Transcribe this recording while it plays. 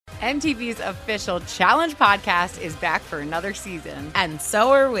MTV's official Challenge podcast is back for another season. And so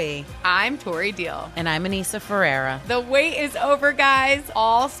are we. I'm Tori Deal. And I'm Anissa Ferreira. The wait is over, guys.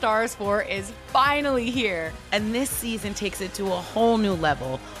 All Stars 4 is finally here. And this season takes it to a whole new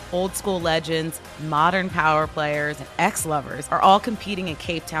level. Old school legends, modern power players, and ex-lovers are all competing in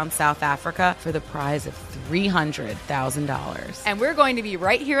Cape Town, South Africa for the prize of $300,000. And we're going to be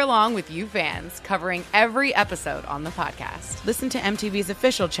right here along with you fans, covering every episode on the podcast. Listen to MTV's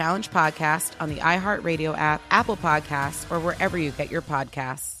official Challenge podcast on the iHeartRadio app, Apple Podcasts, or wherever you get your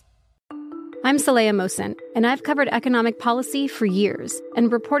podcasts. I'm Saleha Mohsin, and I've covered economic policy for years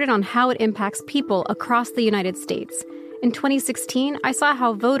and reported on how it impacts people across the United States. In 2016, I saw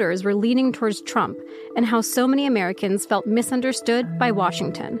how voters were leaning towards Trump and how so many Americans felt misunderstood by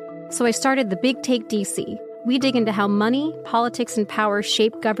Washington. So I started The Big Take DC. We dig into how money, politics, and power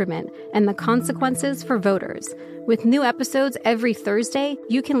shape government and the consequences for voters. With new episodes every Thursday,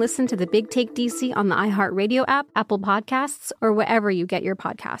 you can listen to The Big Take DC on the iHeartRadio app, Apple Podcasts, or wherever you get your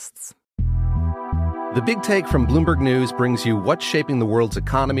podcasts. The Big Take from Bloomberg News brings you what's shaping the world's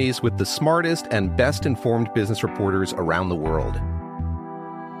economies with the smartest and best-informed business reporters around the world.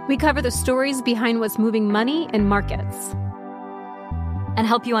 We cover the stories behind what's moving money and markets. And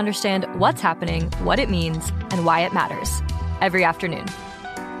help you understand what's happening, what it means, and why it matters. Every afternoon.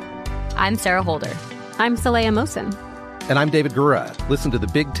 I'm Sarah Holder. I'm Saleha Mohsin. And I'm David Gura. Listen to The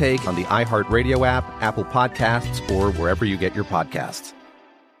Big Take on the iHeartRadio app, Apple Podcasts, or wherever you get your podcasts.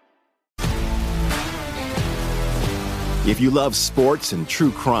 If you love sports and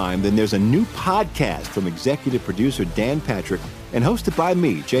true crime, then there's a new podcast from executive producer Dan Patrick and hosted by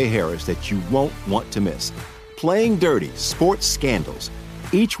me, Jay Harris, that you won't want to miss. Playing Dirty: Sports Scandals.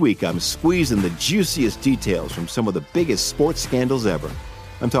 Each week, I'm squeezing the juiciest details from some of the biggest sports scandals ever.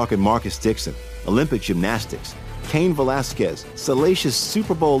 I'm talking Marcus Dixon, Olympic gymnastics, Cain Velasquez, salacious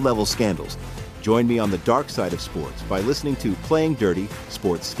Super Bowl-level scandals. Join me on the dark side of sports by listening to Playing Dirty: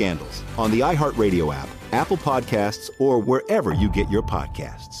 Sports Scandals on the iHeartRadio app, Apple Podcasts, or wherever you get your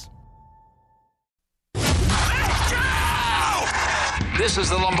podcasts. This is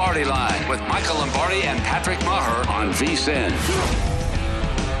the Lombardi Line with Michael Lombardi and Patrick Maher on VSiN.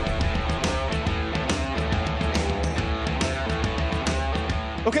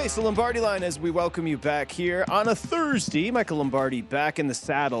 Okay, so Lombardi Line, as we welcome you back here on a Thursday. Michael Lombardi back in the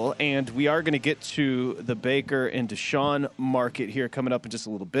saddle, and we are going to get to the Baker and Deshaun market here coming up in just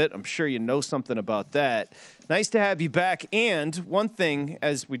a little bit. I'm sure you know something about that. Nice to have you back. And one thing,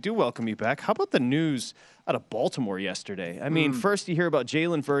 as we do welcome you back, how about the news out of Baltimore yesterday? I mean, first you hear about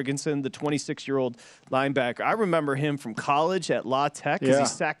Jalen Ferguson, the 26-year-old linebacker. I remember him from college at La Tech because he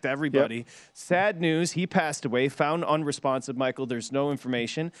sacked everybody. Yep. Sad news, he passed away, found unresponsive, Michael. There's no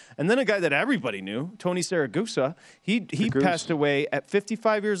information. And then a guy that everybody knew, Tony Siragusa, he passed away at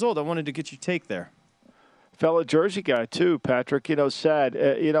 55 years old. I wanted to get your take there. Fellow Jersey guy, too, Patrick. Sad.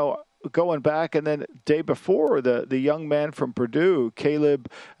 Going back, and then day before, the young man from Purdue,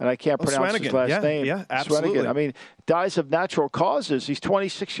 Caleb, and I can't pronounce his last name. Yeah, absolutely. Swanigan. I mean, dies of natural causes. He's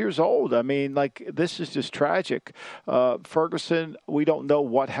 26 years old. I mean, this is just tragic. Ferguson, we don't know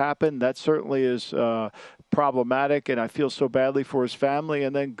what happened. That certainly is problematic, and I feel so badly for his family.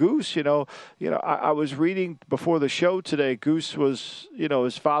 And then Goose, I was reading before the show today. Goose was,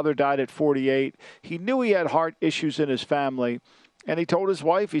 his father died at 48. He knew he had heart issues in his family. And he told his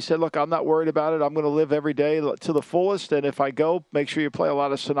wife, he said, look, I'm not worried about it. I'm going to live every day to the fullest. And if I go, make sure you play a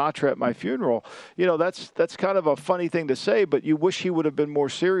lot of Sinatra at my funeral. That's kind of a funny thing to say, but you wish he would have been more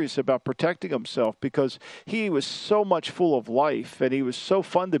serious about protecting himself because he was so much full of life and he was so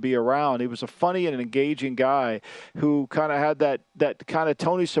fun to be around. He was a funny and an engaging guy who kind of had that kind of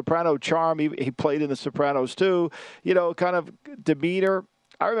Tony Soprano charm. He played in The Sopranos too, kind of demeanor.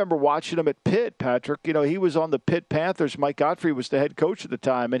 I remember watching him at Pitt, Patrick. He was on the Pitt Panthers. Mike Godfrey was the head coach at the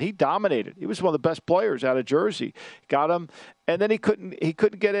time, and he dominated. He was one of the best players out of Jersey. Got him, and then he couldn't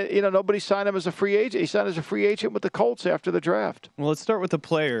get it. Nobody signed him as a free agent. He signed as a free agent with the Colts after the draft. Well, let's start with the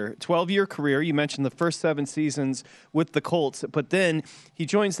player. 12-year career. You mentioned the first 7 seasons with the Colts, but then he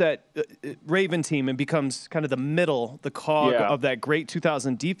joins that Raven team and becomes kind of the cog of that great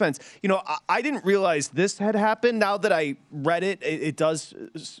 2000 defense. I didn't realize this had happened. Now that I read it, it does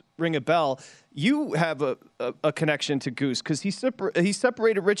ring a bell. You have a connection to Goose because he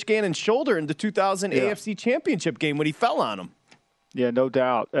separated Rich Gannon's shoulder in the 2000 AFC Championship game when he fell on him. Yeah, no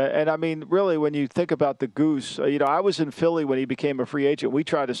doubt. And I mean, really, when you think about the Goose, I was in Philly when he became a free agent. We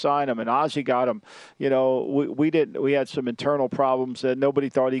tried to sign him, and Ozzie got him. We didn't. We had some internal problems, and nobody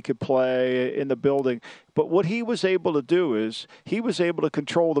thought he could play in the building. But what he was able to do is he was able to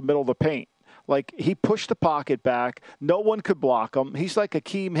control the middle of the paint. Like, he pushed the pocket back. No one could block him. He's like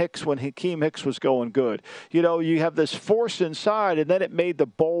Akeem Hicks when Akeem Hicks was going good. You know, you have this force inside, and then it made the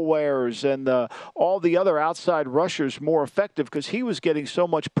Boulwares and all the other outside rushers more effective because he was getting so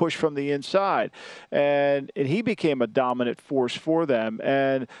much push from the inside. And he became a dominant force for them.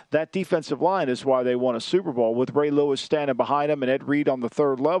 And that defensive line is why they won a Super Bowl with Ray Lewis standing behind him and Ed Reed on the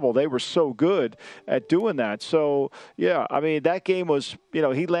third level. They were so good at doing that. So, yeah, I mean, that game was, you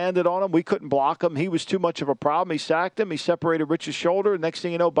know, he landed on him. We couldn't block him. He was too much of a problem. He sacked him. He separated Rich's shoulder. Next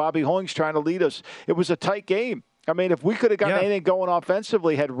thing you know, Bobby Hoying's trying to lead us. It was a tight game. I mean, if we could have gotten anything going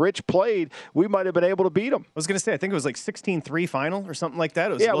offensively, had Rich played, we might have been able to beat him. I was going to say, I think it was like 16-3 final or something like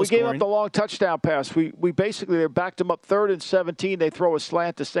that. It was we gave up the long touchdown pass. We basically, they backed them up 3rd and 17. They throw a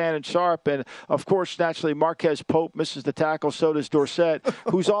slant to Shannon Sharp. And, of course, naturally, Marquez Pope misses the tackle. So does Dorsett,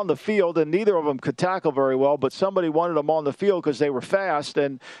 who's on the field. And neither of them could tackle very well. But somebody wanted them on the field because they were fast.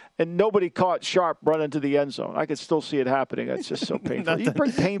 And nobody caught Sharp running to the end zone. I could still see it happening. It's just so painful. You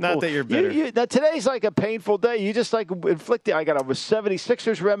bring painful. Not that you're bitter. Now, today's like a painful day. You just like inflicting. I got a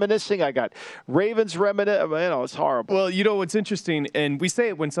 76ers reminiscing. I got Ravens reminiscing. You know, it's horrible. Well, you know what's interesting, and we say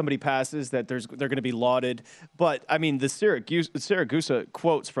it when somebody passes that they're going to be lauded. But I mean, the Siragusa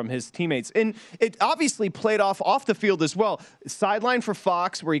quotes from his teammates, and it obviously played off the field as well. Sideline for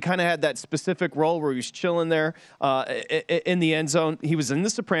Fox, where he kind of had that specific role where he was chilling there in the end zone. He was in The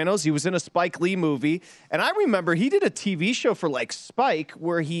Sopranos. He was in a Spike Lee movie. And I remember he did a TV show for like Spike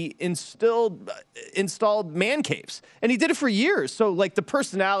where he installed man caves. And he did it for years. So like the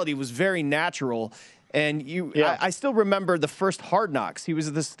personality was very natural. And I still remember the first Hard Knocks. He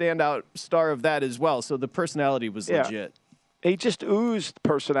was the standout star of that as well. So the personality was legit. He just oozed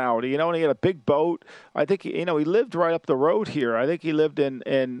personality, you know, and he had a big boat. I think, you know, he lived right up the road here. I think he lived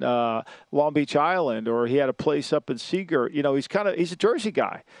in Long Beach Island, or he had a place up in Seagirt. You know, he's a Jersey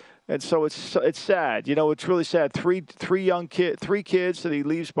guy. And so it's sad. You know, it's really sad. Three kids that he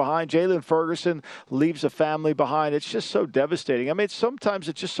leaves behind. Jalen Ferguson leaves a family behind. It's just so devastating. I mean, sometimes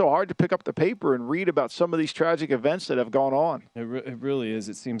it's just so hard to pick up the paper and read about some of these tragic events that have gone on. It really is.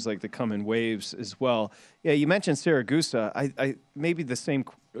 It seems like they come in waves as well. Yeah, you mentioned Siragusa. I maybe the same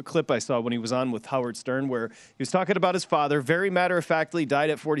clip I saw when he was on with Howard Stern where he was talking about his father. Very matter-of-factly, died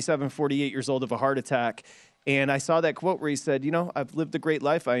at 47, 48 years old of a heart attack. And I saw that quote where he said, you know, I've lived a great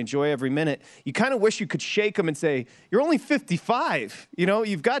life. I enjoy every minute. You kind of wish you could shake him and say, you're only 55. You know,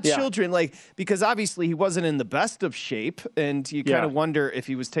 you've got children, like, because obviously he wasn't in the best of shape. And you kind of wonder if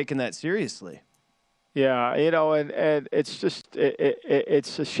he was taking that seriously. Yeah, you know, and it's just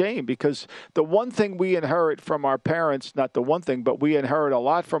it's a shame because the one thing we inherit from our parents, not the one thing, but we inherit a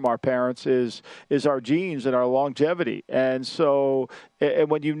lot from our parents is our genes and our longevity. And so and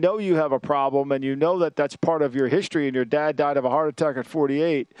when you know you have a problem and you know that that's part of your history and your dad died of a heart attack at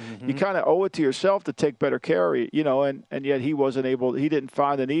 48, you kind of owe it to yourself to take better care of it, you know, and yet he wasn't able, he didn't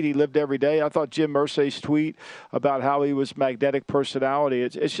find the need. He lived every day. I thought Jim Irsay's tweet about how he was magnetic personality,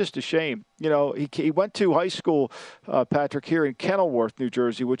 it's just a shame. You know, he went to high school, Patrick, here in Kenilworth, New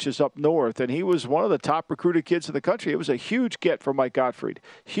Jersey, which is up north, and he was one of the top recruited kids in the country. It was a huge get for Mike Gottfried,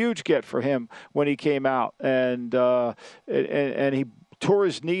 huge get for him when he came out, and he tore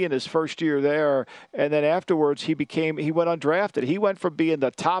his knee in his first year there, and then afterwards he went undrafted. He went from being the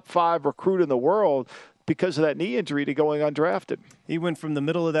top 5 recruit in the world because of that knee injury to going undrafted. He went from the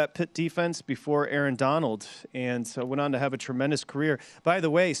middle of that Pitt defense before Aaron Donald, and so went on to have a tremendous career. By the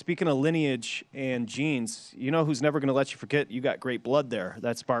way, speaking of lineage and genes, you know who's never going to let you forget you got great blood there?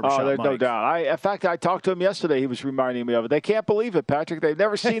 That's Barbershop there's Mike. No doubt. In fact, I talked to him yesterday. He was reminding me of it. They can't believe it, Patrick. They've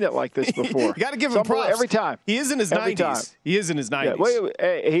never seen it like this before. You got to give him props. Every time. He is in his 90s. He is in his 90s.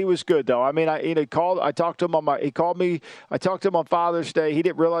 Yeah, he was good, though. I mean, he called. I talked to him he called me. I talked to him on Father's Day. He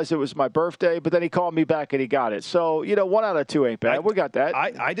didn't realize it was my birthday, but then he called me back and he got it. So, you know, 1 out of 2 ain't bad. We got that.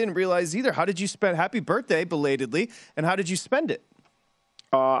 I didn't realize either. How did you spend? Happy birthday, belatedly, and how did you spend it?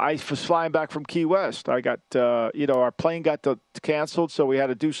 I was flying back from Key West. I got, our plane got canceled, so we had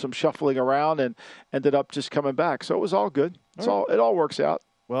to do some shuffling around and ended up just coming back. So it was all good. It all works out.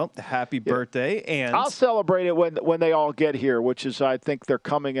 Well, happy birthday, and I'll celebrate it when they all get here, which is I think they're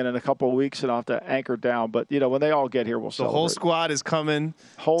coming in a couple of weeks, and I'll have to anchor down. But when they all get here, we'll celebrate. The whole squad is coming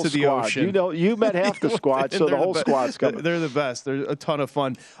to the ocean. You know, you met half the squad, so the whole squad's coming. They're the best. They're a ton of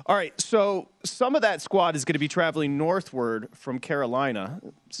fun. All right, so some of that squad is going to be traveling northward from Carolina.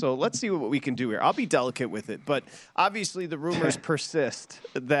 So let's see what we can do here. I'll be delicate with it, but obviously the rumors persist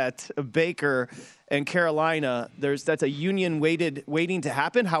that Baker and Carolina, that's a union waiting to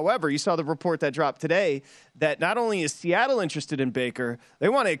happen. However, you saw the report that dropped today that not only is Seattle interested in Baker, they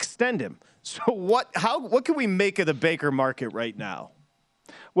want to extend him. So what can we make of the Baker market right now?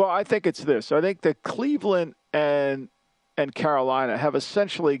 Well, I think it's this. I think that Cleveland and Carolina have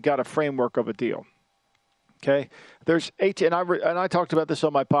essentially got a framework of a deal. Okay, there's 18, and I talked about this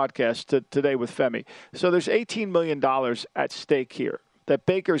on my podcast today with Femi. So there's $18 million at stake here that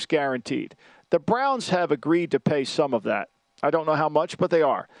Baker's guaranteed. The Browns have agreed to pay some of that. I don't know how much, but they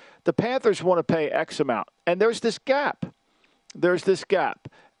are. The Panthers want to pay X amount, and there's this gap.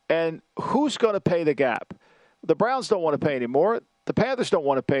 And who's going to pay the gap? The Browns don't want to pay anymore. The Panthers don't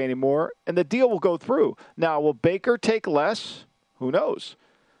want to pay anymore, and the deal will go through. Now, will Baker take less? Who knows?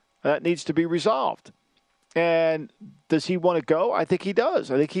 That needs to be resolved. And does he want to go? I think he does.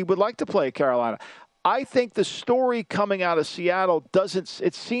 I think he would like to play Carolina. I think the story coming out of Seattle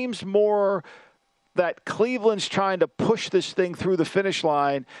it seems more that Cleveland's trying to push this thing through the finish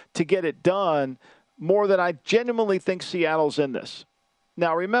line to get it done more than I genuinely think Seattle's in this.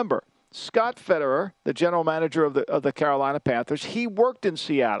 Now, remember, Scott Federer, the general manager of the Carolina Panthers, he worked in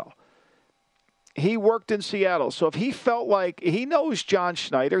Seattle. So if he felt like he knows John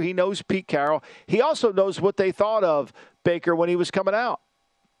Schneider, he knows Pete Carroll, he also knows what they thought of Baker when he was coming out.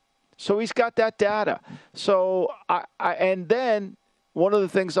 So he's got that data. So and then one of the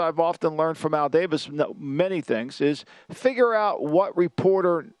things I've often learned from Al Davis, many things, is figure out what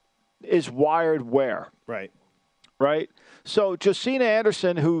reporter is wired where. Right? So Josina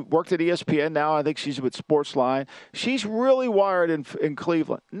Anderson, who worked at ESPN, now I think she's with Sportsline, she's really wired in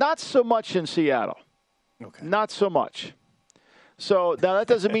Cleveland. Not so much in Seattle. Okay. Not so much. So now that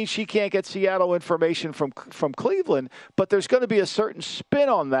doesn't mean she can't get Seattle information from Cleveland, but there's going to be a certain spin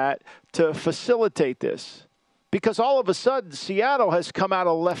on that to facilitate this. Because all of a sudden, Seattle has come out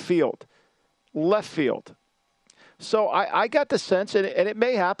of left field. So I got the sense, and it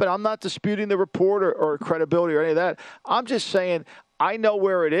may happen. I'm not disputing the report or credibility or any of that. I'm just saying I know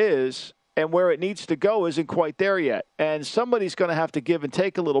where it is, and where it needs to go isn't quite there yet. And somebody's going to have to give and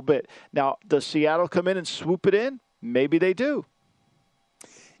take a little bit. Now, does Seattle come in and swoop it in? Maybe they do.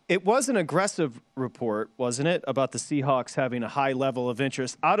 It was an aggressive report, wasn't it, about the Seahawks having a high level of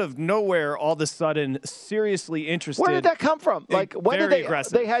interest. Out of nowhere, all of a sudden, seriously interested. Where did that come from? Like, when did they?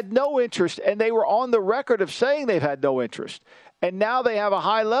 Aggressive. They had no interest, and they were on the record of saying they've had no interest. And now they have a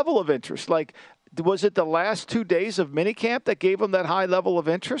high level of interest. Like, was it the last 2 days of minicamp that gave them that high level of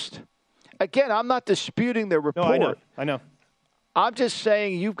interest? Again, I'm not disputing their report. No, I know. I'm just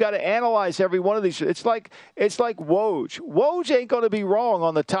saying you've got to analyze every one of these. It's like Woj. Woj ain't going to be wrong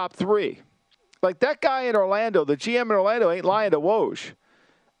on the top three. Like that guy in Orlando, the GM in Orlando ain't lying to Woj,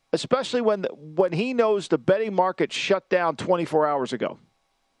 especially when he knows the betting market shut down 24 hours ago.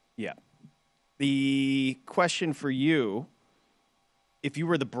 Yeah. The question for you, if you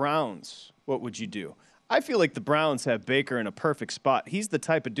were the Browns, what would you do? I feel like the Browns have Baker in a perfect spot. He's the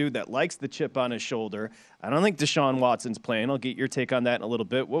type of dude that likes the chip on his shoulder. I don't think Deshaun Watson's playing. I'll get your take on that in a little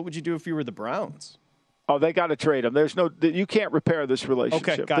bit. What would you do if you were the Browns? Oh, they got to trade him. You can't repair this relationship.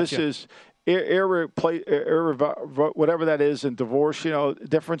 Okay, gotcha. This is whatever that is in divorce,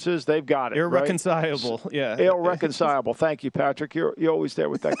 differences. They've got it. Irreconcilable. Right? Yeah. Irreconcilable. Thank you, Patrick. You're always there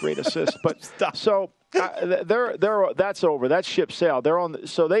with that great assist. But so that's over. That ship sailed. They're on.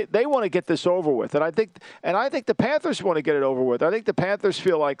 So they want to get this over with, and I think the Panthers want to get it over with. I think the Panthers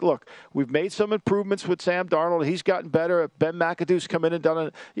feel like, look, we've made some improvements with Sam Darnold. He's gotten better. Ben McAdoo's come in and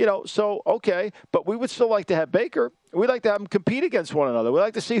done it. So okay, but we would still like to have Baker. We'd like to have them compete against one another. We'd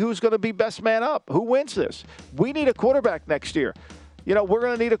like to see who's going to be best man up. Who wins this? We need a quarterback next year. We're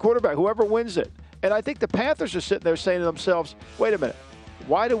going to need a quarterback, whoever wins it. And I think the Panthers are sitting there saying to themselves, wait a minute,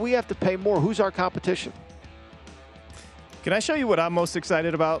 why do we have to pay more? Who's our competition? Can I show you what I'm most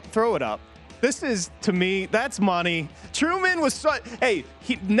excited about? Throw it up. This is, to me, that's money. Truman was he's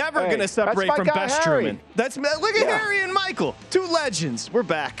never going to separate from best Harry. Truman. Look at Harry and Michael, two legends. We're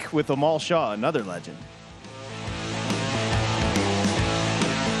back with Amal Shaw, another legend.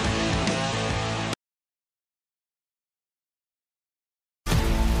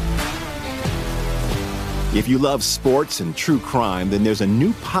 If you love sports and true crime, then there's a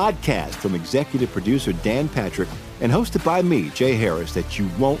new podcast from executive producer Dan Patrick and hosted by me, Jay Harris, that you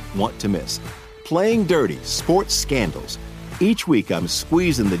won't want to miss. Playing Dirty: Sports Scandals. Each week, I'm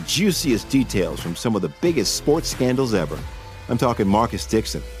squeezing the juiciest details from some of the biggest sports scandals ever. I'm talking Marcus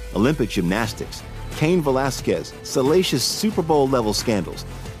Dixon, Olympic gymnastics, Cain Velasquez, salacious Super Bowl-level scandals.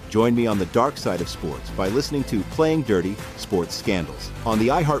 Join me on the dark side of sports by listening to Playing Dirty: Sports Scandals on the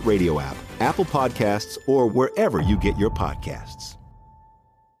iHeartRadio app, Apple Podcasts, or wherever you get your podcasts.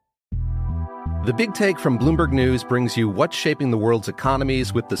 The Big Take from Bloomberg News brings you what's shaping the world's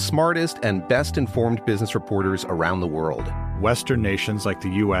economies with the smartest and best-informed business reporters around the world. Western nations like the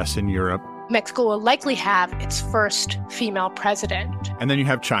U.S. and Europe. Mexico will likely have its first female president. And then you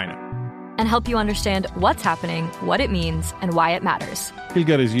have China. And help you understand what's happening, what it means, and why it matters. He'll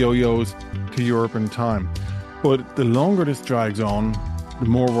get his yo-yos to Europe in time. But the longer this drags on, the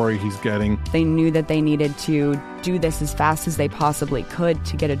more worry he's getting. They knew that they needed to do this as fast as they possibly could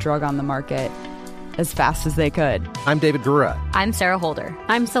to get a drug on the market as fast as they could. I'm David Gura. I'm Sarah Holder.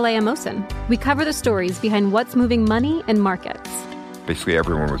 I'm Saleha Mohsen. We cover the stories behind what's moving money and markets. Basically,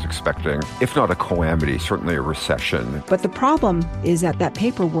 everyone was expecting, if not a calamity, certainly a recession. But the problem is that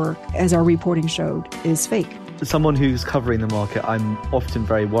paperwork, as our reporting showed, is fake. As someone who's covering the market, I'm often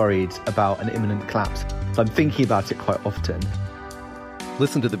very worried about an imminent collapse. So I'm thinking about it quite often.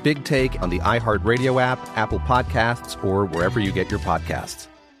 Listen to The Big Take on the iHeartRadio app, Apple Podcasts, or wherever you get your podcasts.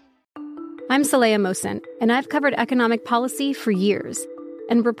 I'm Saleha Mohsen, and I've covered economic policy for years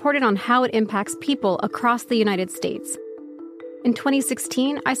and reported on how it impacts people across the United States. In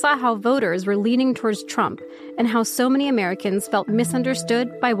 2016, I saw how voters were leaning towards Trump and how so many Americans felt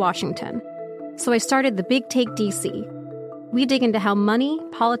misunderstood by Washington. So I started The Big Take DC. We dig into how money,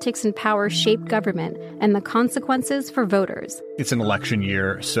 politics, and power shape government and the consequences for voters. It's an election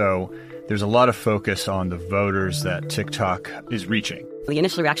year, so there's a lot of focus on the voters that TikTok is reaching. The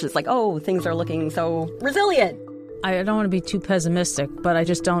initial reaction is like, oh, things are looking so resilient. I don't want to be too pessimistic, but I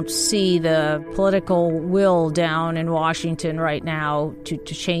just don't see the political will down in Washington right now to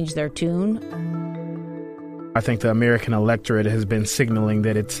change their tune. I think the American electorate has been signaling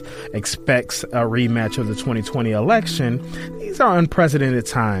that it expects a rematch of the 2020 election. These are unprecedented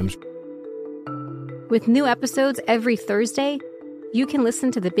times. With new episodes every Thursday, you can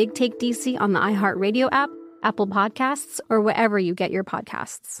listen to The Big Take DC on the iHeartRadio app, Apple Podcasts, or wherever you get your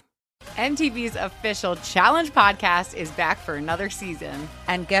podcasts. MTV's official Challenge podcast is back for another season.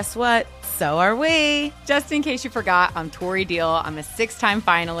 And guess what? So are we. Just in case you forgot, I'm Tori Deal. I'm a 6-time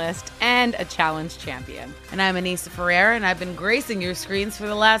finalist and a Challenge champion. And I'm Anissa Ferreira, and I've been gracing your screens for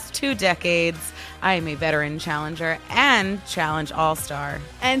the last 2 decades. I am a veteran challenger and Challenge All-Star.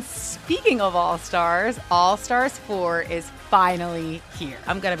 And speaking of All-Stars, All-Stars 4 is finally here.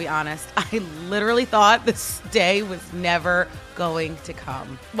 I'm going to be honest. I literally thought this day was never going to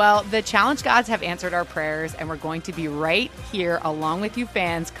come. Well, the Challenge gods have answered our prayers, and we're going to be right here along with you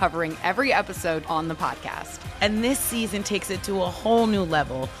fans covering every episode on the podcast. And this season takes it to a whole new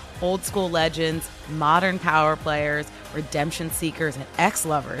level. Old school legends, modern power players, redemption seekers, and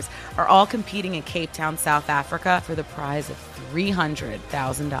ex-lovers are all competing in Cape Town, South Africa for the prize of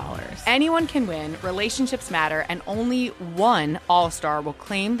 $300,000. Anyone can win, relationships matter, and only one All-Star will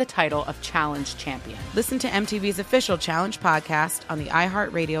claim the title of Challenge champion. Listen to MTV's official Challenge podcast on the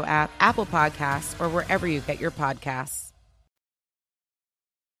iHeartRadio app, Apple Podcasts, or wherever you get your podcasts.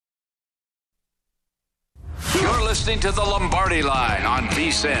 You're listening to The Lombardi Line on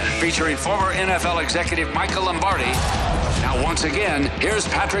VSiN, featuring former NFL executive Michael Lombardi. Now, once again, here's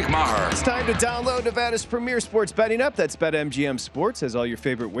Patrick Maher. It's time to download Nevada's premier sports betting app. That's BetMGM Sports. Has all your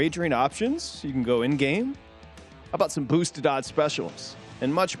favorite wagering options. You can go in-game. How about some boosted odds specials?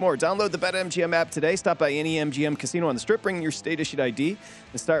 And much more. Download the BetMGM app today. Stop by any MGM casino on the Strip, bring your state-issued ID,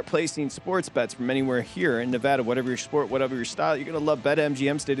 and start placing sports bets from anywhere here in Nevada. Whatever your sport, whatever your style, you're going to love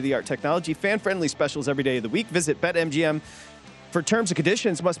BetMGM, state-of-the-art technology, fan-friendly specials every day of the week. Visit BetMGM for terms and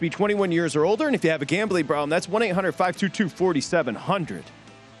conditions. Must be 21 years or older, and if you have a gambling problem, that's 1-800-522-4700.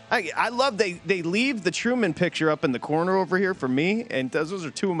 I love they leave the Truman picture up in the corner over here for me, and those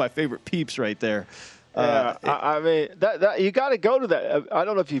are 2 of my favorite peeps right there. I mean, that you got to go to that. I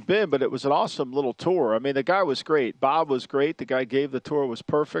don't know if you've been, but it was an awesome little tour. I mean, the guy was great. Bob was great. The guy gave the tour was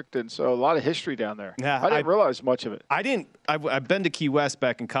perfect, and so a lot of history down there. Yeah, I didn't realize much of it. I've been to Key West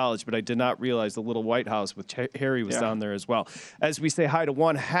back in college, but I did not realize the little White House with Harry was down there as well. As we say hi to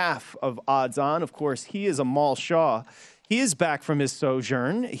one half of Odds On, of course, he is Amal Shaw. He is back from his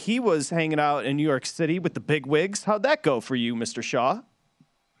sojourn. He was hanging out in New York City with the big wigs. How'd that go for you, Mr. Shaw?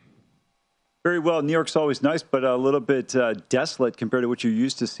 Very well. New York's always nice, but a little bit desolate compared to what you're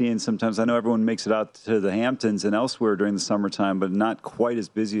used to seeing sometimes. I know everyone makes it out to the Hamptons and elsewhere during the summertime, but not quite as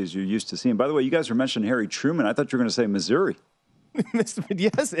busy as you're used to seeing. By the way, you guys were mentioning Harry Truman. I thought you were going to say Missouri.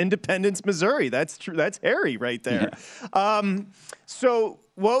 Yes, Independence, Missouri. That's true. That's Harry right there. Yeah. So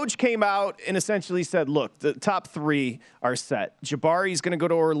Woj came out and essentially said, look, the top 3 are set. Jabari's going to go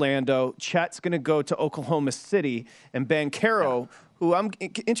to Orlando. Chet's going to go to Oklahoma City. And Banchero, who I'm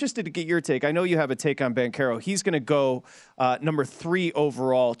interested to get your take. I know you have a take on Banchero. He's going to go number 3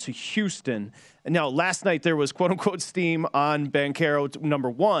 overall to Houston. Now, last night there was quote-unquote steam on Banchero number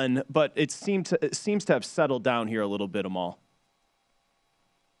 1, but it seems to have settled down here a little bit, Amal.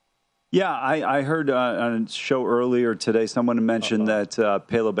 Yeah, I heard on a show earlier today someone mentioned that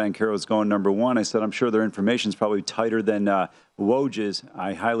Paolo Banchero is going number 1. I said, I'm sure their information is probably tighter than Woj's.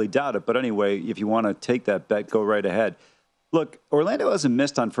 I highly doubt it. But anyway, if you want to take that bet, go right ahead. Look, Orlando hasn't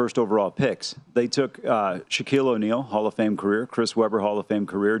missed on first overall picks. They took Shaquille O'Neal, Hall of Fame career, Chris Webber, Hall of Fame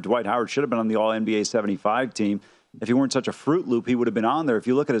career. Dwight Howard should have been on the All-NBA 75 team. If he weren't such a Fruit Loop, he would have been on there. If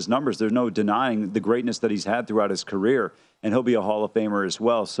you look at his numbers, there's no denying the greatness that he's had throughout his career, and he'll be a Hall of Famer as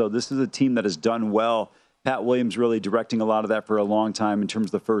well. So this is a team that has done well. Pat Williams really directing a lot of that for a long time in terms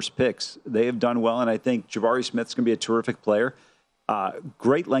of the first picks. They have done well, and I think Jabari Smith's going to be a terrific player.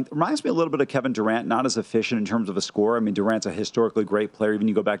 Great length. Reminds me a little bit of Kevin Durant, not as efficient in terms of a score. I mean, Durant's a historically great player. Even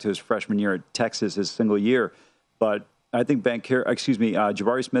you go back to his freshman year at Texas, his single year. But I think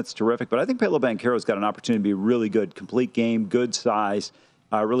Jabari Smith's terrific. But I think Paolo Banchero's got an opportunity to be really good. Complete game, good size.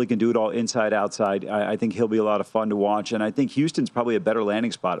 Really can do it all inside, outside. I think he'll be a lot of fun to watch. And I think Houston's probably a better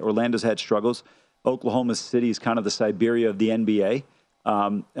landing spot. Orlando's had struggles. Oklahoma City is kind of the Siberia of the NBA.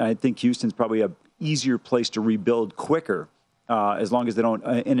 I think Houston's probably an easier place to rebuild quicker. As long as they don't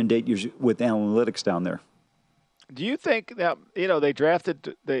inundate you with analytics down there. Do you think that, they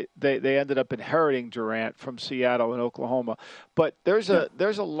drafted, they ended up inheriting Durant from Seattle and Oklahoma, but there's a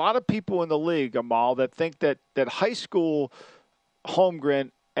lot of people in the league, Amal, that think that high school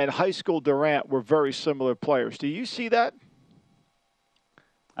Holmgren and high school Durant were very similar players. Do you see that?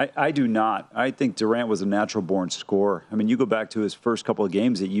 I do not. I think Durant was a natural-born scorer. I mean, you go back to his first couple of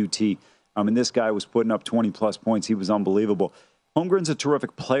games at UT. I mean, this guy was putting up 20-plus points. He was unbelievable. Holmgren's a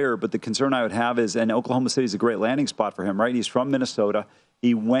terrific player, but the concern I would have is, and Oklahoma City is a great landing spot for him, right? He's from Minnesota.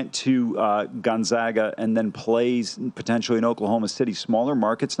 He went to Gonzaga and then plays potentially in Oklahoma City. Smaller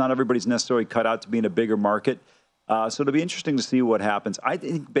markets. Not everybody's necessarily cut out to be in a bigger market. So it'll be interesting to see what happens. I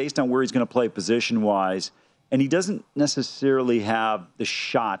think based on where he's going to play position-wise, and he doesn't necessarily have the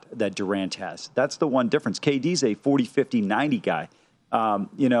shot that Durant has. That's the one difference. KD's a 40, 50, 90 guy.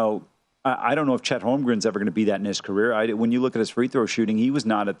 I don't know if Chet Holmgren's ever going to be that in his career. When you look at his free throw shooting, he was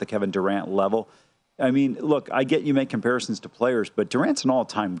not at the Kevin Durant level. I mean, look, I get you make comparisons to players, but Durant's an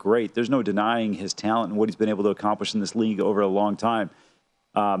all-time great. There's no denying his talent and what he's been able to accomplish in this league over a long time.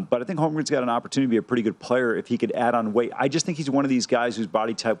 But I think Holmgren's got an opportunity to be a pretty good player if he could add on weight. I just think he's one of these guys whose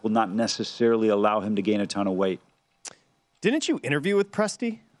body type will not necessarily allow him to gain a ton of weight. Didn't you interview with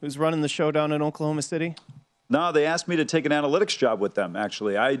Presti, who's running the show down in Oklahoma City? No, they asked me to take an analytics job with them,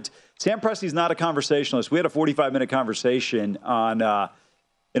 actually. Sam Presti's not a conversationalist. We had a 45-minute conversation on,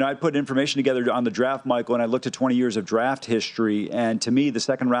 I put information together on the draft, Michael, and I looked at 20 years of draft history. And to me, the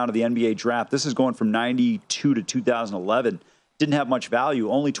second round of the NBA draft, this is going from 92 to 2011, didn't have much value.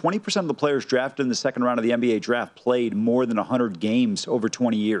 Only 20% of the players drafted in the second round of the NBA draft played more than 100 games over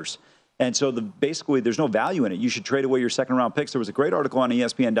 20 years. And so basically there's no value in it. You should trade away your second-round picks. There was a great article on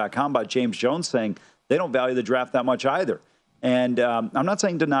ESPN.com about James Jones saying they don't value the draft that much either. And I'm not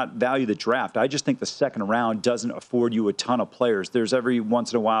saying to not value the draft. I just think the second round doesn't afford you a ton of players. There's every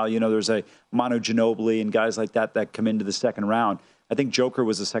once in a while, there's a Manu Ginobili and guys like that come into the second round. I think Joker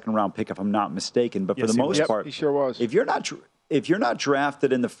was a second-round pick, if I'm not mistaken. But for the most part, he sure was. If you're not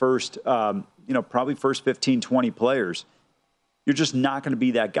drafted in the first, probably first 15, 20 players, you're just not going to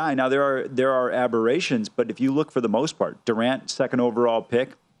be that guy. Now, there are aberrations, but if you look for the most part, Durant, second overall pick,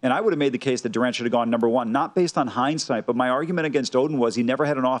 and I would have made the case that Durant should have gone number 1, not based on hindsight, but my argument against Oden was he never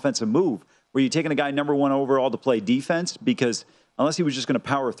had an offensive move. Were you taking a guy number 1 overall to play defense? Because unless he was just going to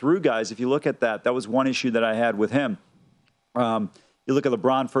power through guys, if you look at that was one issue that I had with him. You look at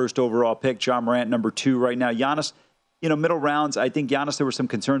LeBron, first overall pick, John Morant, number 2 right now. Giannis, middle rounds, I think Giannis, there were some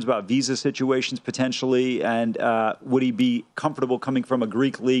concerns about visa situations potentially, and would he be comfortable coming from a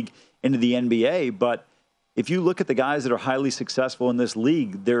Greek league into the NBA? But if you look at the guys that are highly successful in this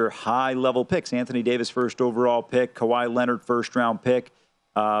league, they're high-level picks. Anthony Davis, first overall pick. Kawhi Leonard, first-round pick.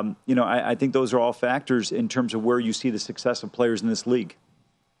 I think those are all factors in terms of where you see the success of players in this league.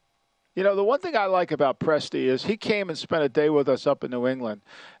 The one thing I like about Presti is he came and spent a day with us up in New England.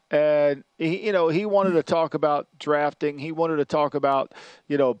 And, he wanted to talk about drafting. He wanted to talk about,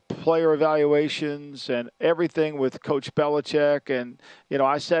 player evaluations and everything with Coach Belichick. And,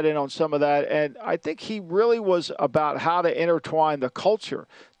 I sat in on some of that. And I think he really was about how to intertwine the culture,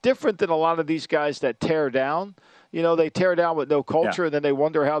 different than a lot of these guys that tear down. They tear down with no culture, and then they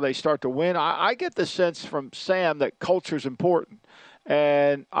wonder how they start to win. I get the sense from Sam that culture is important.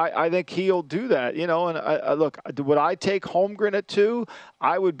 And I think he'll do that, you know. And look, would I take Holmgren at 2?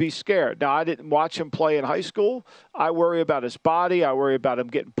 I would be scared. Now, I didn't watch him play in high school. I worry about his body. I worry about him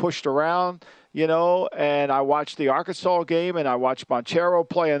getting pushed around, you know. And I watched the Arkansas game, and I watched Monchero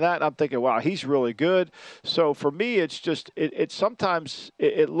play in that, and I'm thinking, wow, he's really good. So for me, it's just sometimes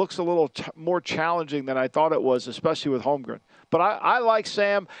it looks a little more challenging than I thought it was, especially with Holmgren. But I like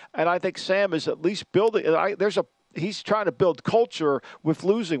Sam, and I think Sam is at least building. He's trying to build culture with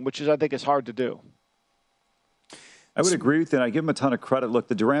losing, which I think is hard to do. I would agree with you, and I give him a ton of credit. Look,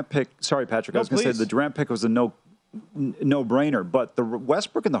 the Durant pick, sorry, Patrick, I was going to say the Durant pick was a no-brainer, but the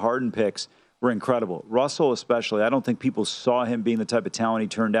Westbrook and the Harden picks were incredible. Russell especially, I don't think people saw him being the type of talent he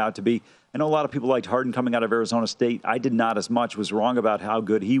turned out to be. I know a lot of people liked Harden coming out of Arizona State. I did not as much, was wrong about how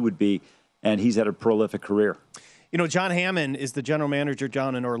good he would be, and he's had a prolific career. You know, John Hammond is the general manager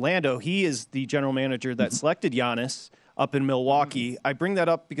down in Orlando. He is the general manager that selected Giannis up in Milwaukee. I bring that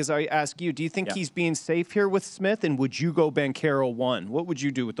up because I ask you, do you think he's being safe here with Smith, and would you go Banchero 1? What would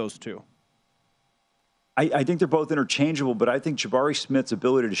you do with those two? I think they're both interchangeable, but I think Jabari Smith's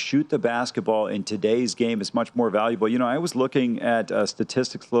ability to shoot the basketball in today's game is much more valuable. You know, I was looking at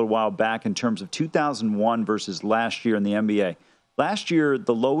statistics a little while back in terms of 2001 versus last year in the NBA. Last year,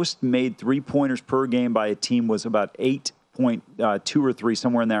 the lowest made three-pointers per game by a team was about 8.2 or 3,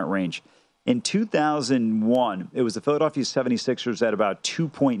 somewhere in that range. In 2001, it was the Philadelphia 76ers at about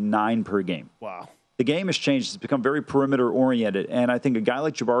 2.9 per game. Wow. The game has changed. It's become very perimeter-oriented, and I think a guy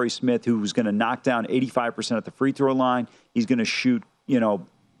like Jabari Smith, who's going to knock down 85% at the free throw line, he's going to shoot, you know,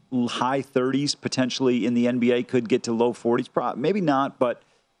 high 30s potentially in the NBA, could get to low 40s. Maybe not, but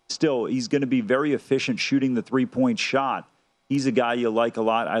still, he's going to be very efficient shooting the three-point shot. He's a guy you like a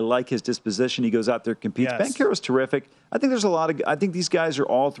lot. I like his disposition. He goes out there, competes. Yes. Banchero's terrific. I think I think these guys are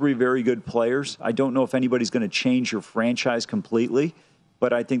all three very good players. I don't know if anybody's going to change your franchise completely,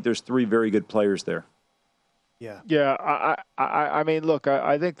 but I think there's three very good players there. Yeah. I mean, look,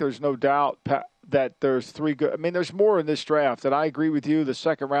 I think there's no doubt that there's three good. I mean, there's more in this draft, and I agree with you. The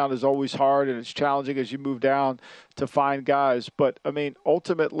second round is always hard, and it's challenging as you move down to find guys. But, I mean,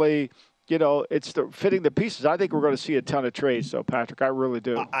 ultimately, you know, it's fitting the pieces. I think we're going to see a ton of trades, though, Patrick. I really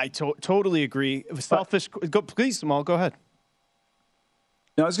do. I totally agree. Selfish. Please, Jamal, go ahead.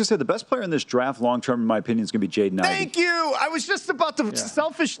 No, I was going to say the best player in this draft long-term, in my opinion, is going to be Jaden Ivey. Thank you. I was just about to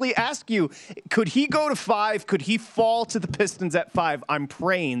selfishly ask you, could he go to 5? Could he fall to the Pistons at 5? I'm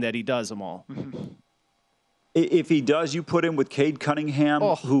praying that he does them all. If he does, you put him with Cade Cunningham,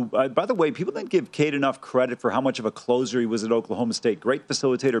 who, by the way, people didn't give Cade enough credit for how much of a closer he was at Oklahoma State. Great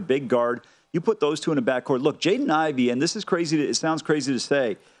facilitator, big guard. You put those two in a backcourt. Look, Jaden Ivey, and this is crazy. It sounds crazy to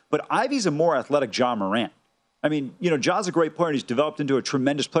say, but Ivey's a more athletic Ja Morant. I mean, you know, Ja's a great player, and he's developed into a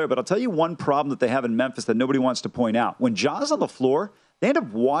tremendous player. But I'll tell you one problem that they have in Memphis that nobody wants to point out. When Ja's on the floor, they end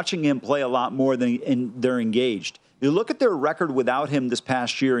up watching him play a lot more than they're engaged. You look at their record without him this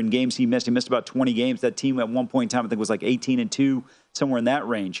past year in games he missed. He missed about 20 games. That team at one point in time, I think, was like 18-2, somewhere in that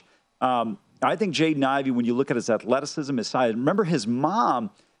range. I think Jaden Ivey, when you look at his athleticism, his size, remember his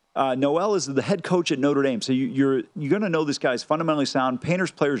mom, Noelle, is the head coach at Notre Dame. So you're going to know this guy's fundamentally sound. Painters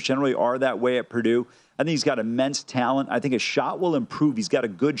players generally are that way at Purdue. I think he's got immense talent. I think his shot will improve. He's got a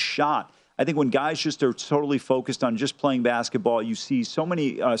good shot. I think when guys just are totally focused on just playing basketball, you see so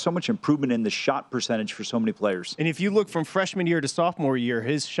much improvement in the shot percentage for so many players. And if you look from freshman year to sophomore year,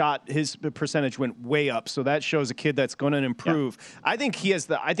 his percentage went way up. So that shows a kid that's going to improve. Yeah. I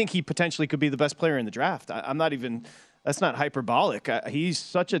think he potentially could be the best player in the draft. I'm not even. That's not hyperbolic. He's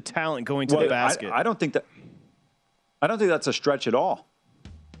such a talent going to the basket. I don't think that's a stretch at all.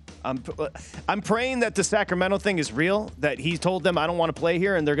 I'm praying that the Sacramento thing is real, that he told them I don't want to play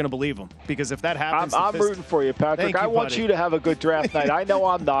here, and they're going to believe him. Because if that happens... I'm rooting for you, Patrick. I want you to have a good draft night. I know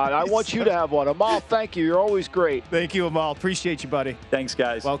I'm not. I want you to have one. Amal, thank you. You're always great. Thank you, Amal. Appreciate you, buddy. Thanks,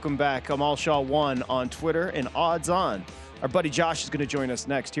 guys. Welcome back. Amal Shaw 1 on Twitter and Odds On. Our buddy Josh is going to join us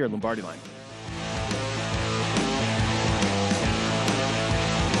next here at Lombardi Line.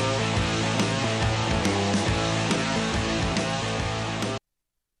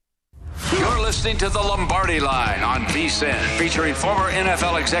 Listening to the Lombardi Line on VSiN, featuring former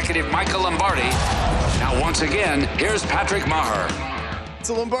NFL executive Michael Lombardi. Now, once again, here's Patrick Maher. It's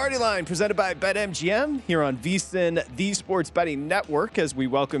the Lombardi Line presented by BetMGM here on VSiN, the Sports Betting Network, as we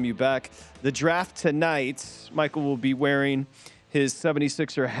welcome you back. The draft tonight, Michael will be wearing his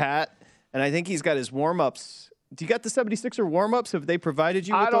 76er hat, and I think he's got his warm-ups. Do you got the 76er warm-ups? Have they provided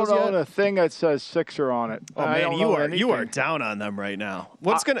you with those yet? I don't own a thing that says Sixer on it. Oh, man, you are down on them right now.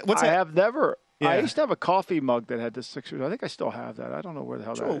 I have never. Yeah. I used to have a coffee mug that had the Sixers. I think I still have that. I don't know where the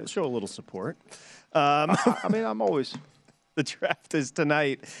hell that is. Show a little support. I mean, I'm always. the draft is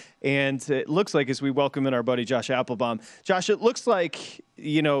tonight. And it looks like, as we welcome in our buddy Josh Applebaum, Josh, it looks like,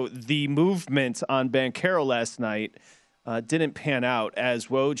 the movement on Banchero last night didn't pan out, as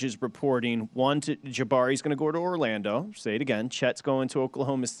Woj is reporting. Jabari's going to go to Orlando. Say it again. Chet's going to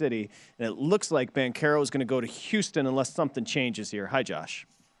Oklahoma City. And it looks like Banchero is going to go to Houston unless something changes here. Hi, Josh.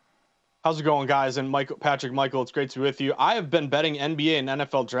 How's it going, guys? And Patrick, Michael, it's great to be with you. I have been betting NBA and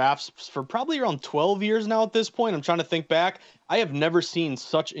NFL drafts for probably around 12 years now at this point. I'm trying to think back. I have never seen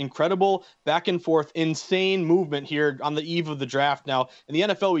such incredible back and forth, insane movement here on the eve of the draft. Now, in the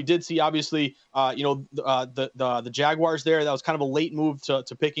NFL, we did see, obviously, the Jaguars there. That was kind of a late move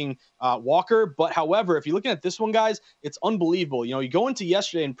to picking Walker. But, however, if you're looking at this one, guys, it's unbelievable. You go into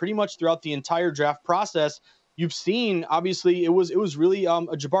yesterday and pretty much throughout the entire draft process, you've seen, obviously, it was really a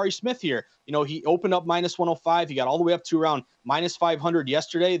Jabari Smith here. He opened up minus 105. He got all the way up to around minus 500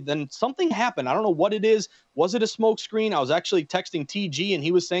 yesterday. Then something happened. I don't know what it is. Was it a smoke screen? I was actually texting TG, and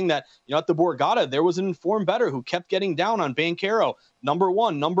he was saying that, at the Borgata, there was an informed bettor who kept getting down on Banchero. Number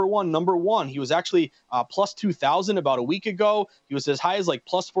one. He was actually plus 2,000 about a week ago. He was as high as like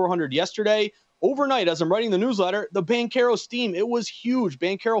plus 400 yesterday. Overnight, as I'm writing the newsletter, the Banchero steam, it was huge.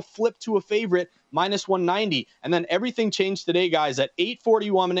 Banchero flipped to a favorite, minus 190. And then everything changed today, guys, at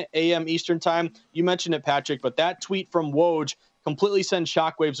 8:41 a.m. Eastern time. You mentioned it, Patrick, but that tweet from Woj completely sends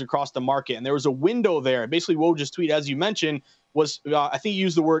shockwaves across the market. And there was a window there. Basically, Woj's tweet, as you mentioned, was, I think he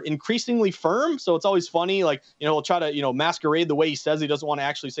used the word increasingly firm. So it's always funny. Like, he'll try to, masquerade the way he says. He doesn't want to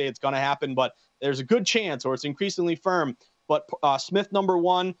actually say it's going to happen, but there's a good chance, or it's increasingly firm. But Smith, number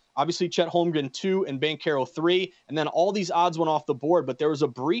one, obviously Chet Holmgren, 2, and Banchero, 3. And then all these odds went off the board. But there was a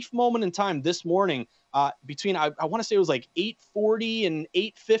brief moment in time this morning between, I want to say it was like 8:40 and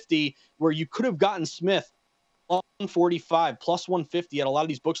 8:50, where you could have gotten Smith plus 145, plus 150 at a lot of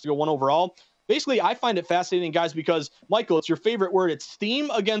these books to go 1 overall. Basically, I find it fascinating, guys, because, Michael, it's your favorite word. It's steam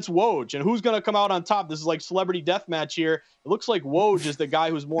against Woj. And who's going to come out on top? This is like celebrity deathmatch here. It looks like Woj is the guy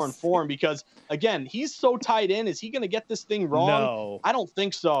who's more informed because, again, he's so tied in. Is he going to get this thing wrong? No. I don't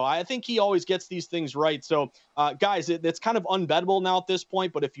think so. I think he always gets these things right. So, guys, it's kind of unbettable now at this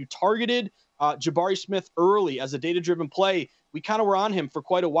point. But if you targeted Jabari Smith early as a data-driven play, we kind of were on him for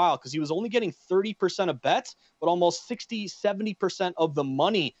quite a while because he was only getting 30% of bets, but almost 60, 70% of the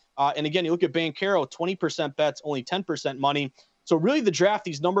money. And again, you look at Banchero, 20% bets, only 10% money. So really the draft,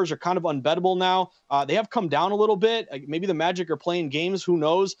 these numbers are kind of unbettable now. They have come down a little bit. Maybe the Magic are playing games, who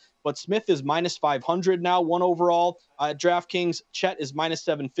knows? But Smith is minus 500 now, 1 overall at DraftKings. Chet is minus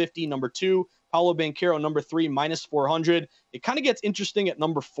 750, number 2. Paolo Banchero, number 3, minus 400. It kind of gets interesting at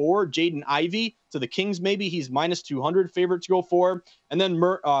number 4, Jaden Ivey to the Kings. Maybe he's minus 200 favorite to go 4. And then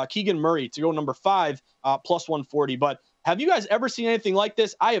Keegan Murray to go number 5, plus 140. But have you guys ever seen anything like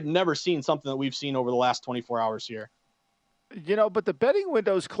this? I have never seen something that we've seen over the last 24 hours here. But the betting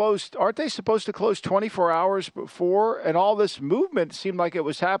windows closed. Aren't they supposed to close 24 hours before? And all this movement seemed like it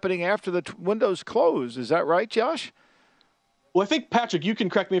was happening after the windows closed. Is that right, Josh? Well, I think, Patrick, you can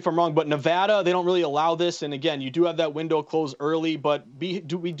correct me if I'm wrong, but Nevada, they don't really allow this. And again, you do have that window close early, but we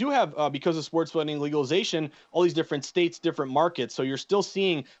do have, because of sports betting legalization, all these different states, different markets. So you're still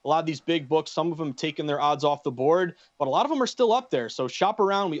seeing a lot of these big books, some of them taking their odds off the board, but a lot of them are still up there. So shop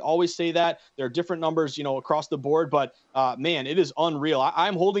around. We always say that. There are different numbers, across the board, but man, it is unreal.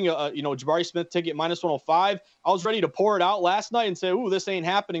 I'm holding a Jabari Smith ticket minus 105. I was ready to pour it out last night and say, ooh, this ain't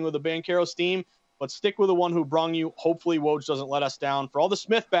happening with the Banchero steam. But stick with the one who brung you. Hopefully, Woj doesn't let us down. For all the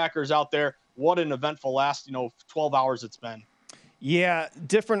Smith backers out there, what an eventful last, 12 hours it's been. Yeah,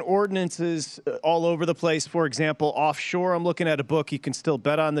 different ordinances all over the place. For example, offshore, I'm looking at a book. You can still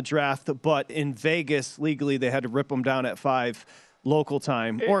bet on the draft, but in Vegas, legally, they had to rip them down at 5 local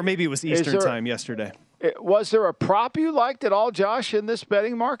time, or maybe it was Eastern time yesterday. Was there a prop you liked at all, Josh, in this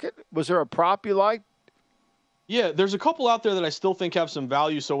betting market? Was there a prop you liked? Yeah, there's a couple out there that I still think have some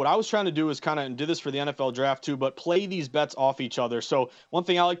value. So what I was trying to do is kind of do this for the NFL draft too, but play these bets off each other. So one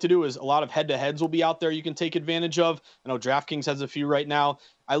thing I like to do is a lot of head-to-heads will be out there you can take advantage of. I know DraftKings has a few right now.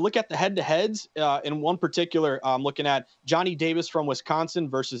 I look at the head-to-heads. In one particular, I'm looking at Johnny Davis from Wisconsin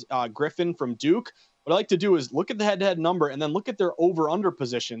versus Griffin from Duke. What I like to do is look at the head-to-head number and then look at their over-under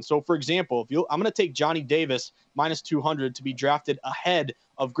position. So, for example, I'm going to take Johnny Davis minus 200 to be drafted ahead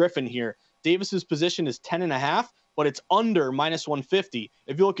of Griffin here. Davis's position is 10.5, but it's under minus 150.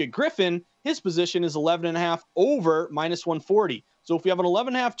 If you look at Griffin, his position is 11.5 over minus 140. So if we have an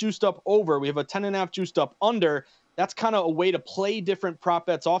 11.5 juiced up over, we have a 10.5 juiced up under. that's kind of a way to play different prop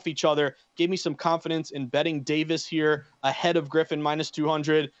bets off each other. Gave me some confidence in betting Davis here ahead of Griffin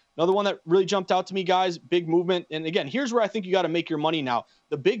 -200. Another one that really jumped out to me, guys, big movement. And again, here's where I think you got to make your money now.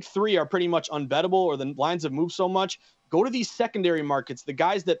 The big three are pretty much unbettable, or the lines have moved so much. Go to these secondary markets, the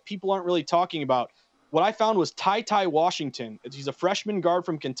guys that people aren't really talking about. What I found was Ty Washington. He's a freshman guard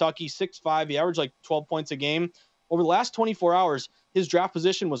from Kentucky, 6'5". He averaged like 12 points a game. Over the last 24 hours, his draft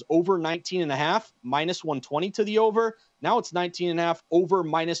position was over 19.5, -120 to the over. Now it's 19.5, over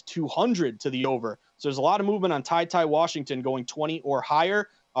 -200 to the over. So there's a lot of movement on Ty Washington going 20 or higher,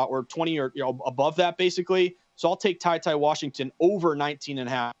 or 20 or above that, basically. So I'll take Ty Washington over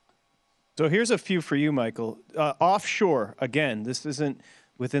 19.5. So here's a few for you, Michael. Offshore, again, this isn't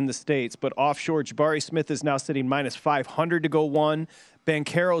within the states, but offshore, Jabari Smith is now sitting -500 to go 1.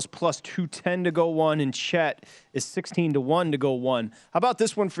 Banchero's +210 to go 1, and Chet is 16-1 to go 1. How about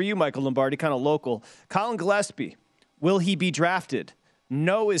this one for you, Michael Lombardi, kind of local? Colin Gillespie, will he be drafted?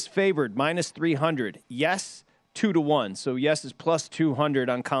 No is favored, -300. Yes, 2-1. So yes is +200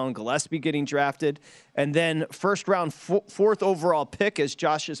 on Colin Gillespie getting drafted. And then first round, fourth overall pick, as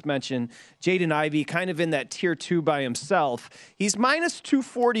Josh just mentioned, Jaden Ivey, kind of in that tier 2 by himself. He's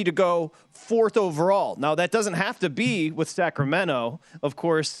 -240 to go fourth overall. Now that doesn't have to be with Sacramento. Of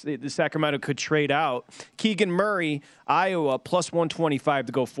course, the Sacramento could trade out. Keegan Murray, Iowa, +125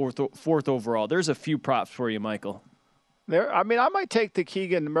 to go fourth overall. There's a few props for you, Michael. I might take the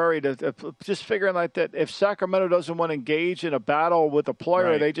Keegan Murray to just figuring like that. If Sacramento doesn't want to engage in a battle with a player,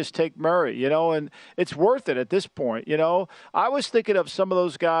 right, they just take Murray, and it's worth it at this point. I was thinking of some of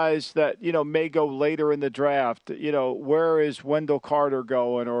those guys that, may go later in the draft. Where is Wendell Carter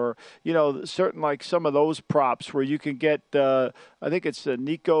going? Or, certain like some of those props where you can get, I think it's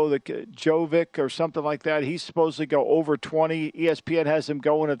Nico Jovic or something like that. He's supposed to go over 20. ESPN has him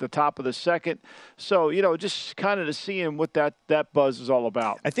going at the top of the second. So, just kind of to see him what that buzz is all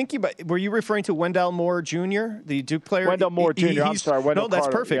about. I think were you referring to Wendell Moore Jr., the Duke player? Wendell Moore Jr., I'm sorry, Wendell Carter. No, that's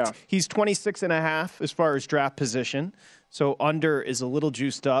perfect. Yeah. He's 26.5 as far as draft position, so under is a little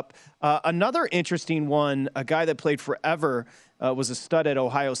juiced up. Another interesting one, a guy that played forever, was a stud at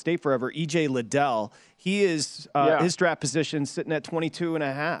Ohio State forever, E.J. Liddell. He is his draft position sitting at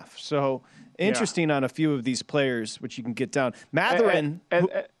 22.5. So interesting on a few of these players, which you can get down. Matherin,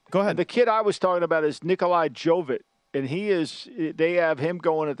 go ahead. The kid I was talking about is Nikolai Jovic. And they have him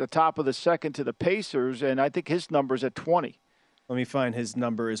going at the top of the second to the Pacers, and I think his number's at 20. Let me find his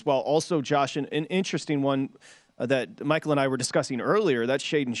number as well. Also, Josh, an interesting one that Michael and I were discussing earlier, that's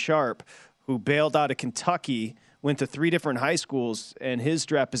Shaden Sharp, who bailed out of Kentucky, went to 3 different high schools, and his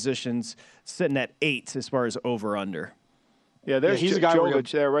draft position's sitting at 8 as far as over-under. Yeah, he's a guy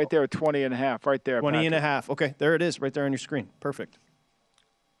Jovic right there at 20.5, right there. 20.5. Okay, there it is, right there on your screen. Perfect.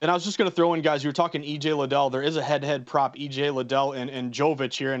 And I was just going to throw in, guys, you were talking E.J. Liddell. There is a head-to-head prop, E.J. Liddell and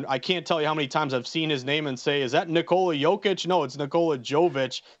Jovic here. And I can't tell you how many times I've seen his name and say, is that Nikola Jokic? No, it's Nikola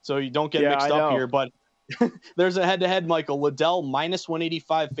Jovic. So you don't get mixed up here. But there's a head-to-head, Michael. Liddell,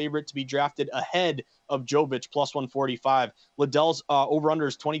 -185 favorite to be drafted ahead of Jovic, +145. Liddell's over-under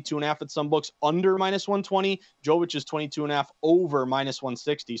is 22.5 at some books, under -120. Jovic is 22.5, over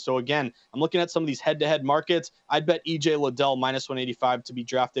 -160. So again, I'm looking at some of these head-to-head markets. I'd bet E.J. Liddell -185 to be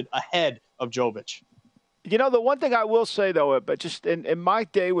drafted ahead of Jovic. The one thing I will say, though, but just in my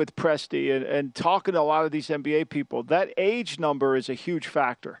day with Presti and talking to a lot of these NBA people, that age number is a huge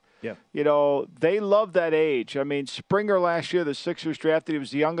factor. Yeah. They love that age. I mean, Springer last year, the Sixers drafted, he was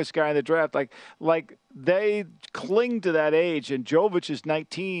the youngest guy in the draft. Like they cling to that age, and Jovic is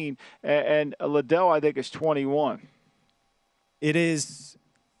 19, and Liddell, I think, is 21. It is,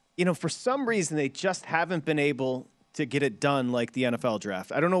 for some reason, they just haven't been able to get it done like the NFL draft.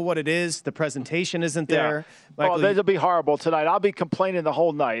 I don't know what it is. The presentation isn't there. Michael, that'll be horrible tonight. I'll be complaining the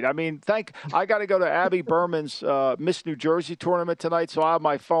whole night. I mean, I got to go to Abby Berman's Miss New Jersey tournament tonight, so I have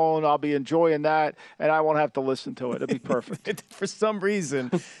my phone. I'll be enjoying that, and I won't have to listen to it. It'll be perfect. For some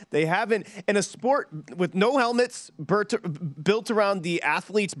reason, they haven't, in a sport with no helmets built around the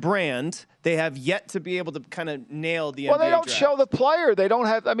athlete's brand, they have yet to be able to kind of nail the NBA they don't draft. show the player. They don't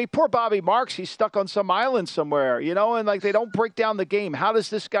have – I mean, poor Bobby Marks, he's stuck on some island somewhere, and they don't break down the game. How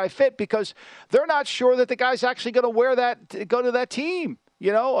does this guy fit? Because they're not sure that the guy's actually going to go to that team.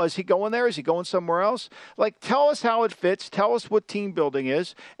 Is he going there? Is he going somewhere else? Tell us how it fits. Tell us what team building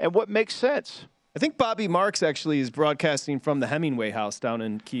is and what makes sense. I think Bobby Marks actually is broadcasting from the Hemingway House down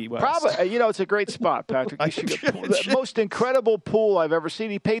in Key West. Probably. It's a great spot, Patrick. The most incredible pool I've ever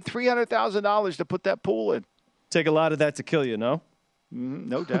seen. He paid $300,000 to put that pool in. Take a lot of that to kill you, no?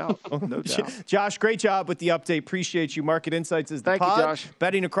 No doubt. No doubt. Josh, great job with the update. Appreciate you. Market Insights is the Thank pod. you, Josh.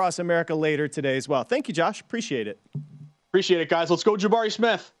 Betting across America later today as well. Thank you, Josh. Appreciate it. Appreciate it, guys. Let's go, Jabari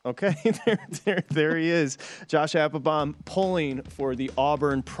Smith. Okay, there he is. Josh Applebaum pulling for the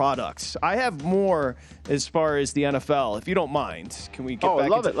Auburn products. I have more as far as the NFL, if you don't mind. Can we get back? I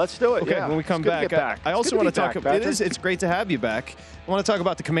love it. Let's do it. Okay, yeah. when we come back. I also want to talk about it's great to have you back. I want to talk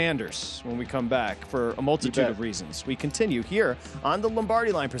about the Commanders when we come back for a multitude of reasons. We continue here on the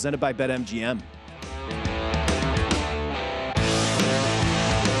Lombardi Line presented by BetMGM.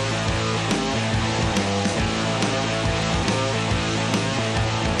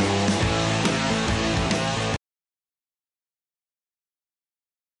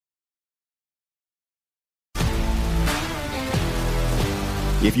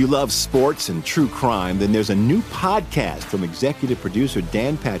 If you love sports and true crime, then there's a new podcast from executive producer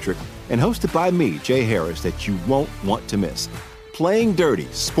Dan Patrick and hosted by me, Jay Harris, that you won't want to miss. Playing Dirty: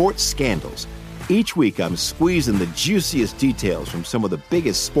 Sports Scandals. Each week, I'm squeezing the juiciest details from some of the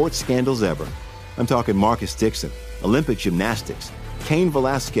biggest sports scandals ever. I'm talking Marcus Dixon, Olympic gymnastics, Cain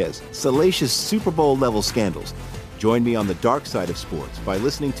Velasquez, salacious Super Bowl-level scandals. Join me on the dark side of sports by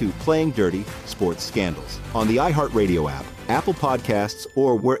listening to Playing Dirty: Sports Scandals on the iHeartRadio app, Apple Podcasts,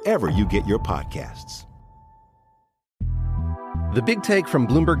 or wherever you get your podcasts. The Big Take from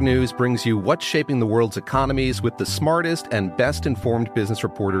Bloomberg News brings you what's shaping the world's economies with the smartest and best-informed business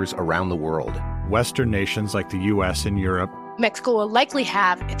reporters around the world. Western nations like the U.S. and Europe. Mexico will likely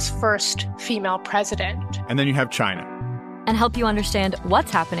have its first female president. And then you have China. And help you understand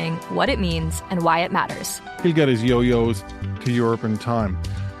what's happening, what it means, and why it matters. He'll get his yo-yos to Europe in time.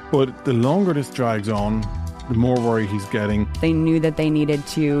 But the longer this drags on, the more worry he's getting. They knew that they needed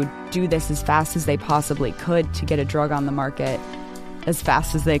to do this as fast as they possibly could to get a drug on the market as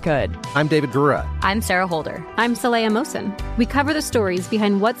fast as they could. I'm David Gura. I'm Sarah Holder. I'm Saleha Mohsen. We cover the stories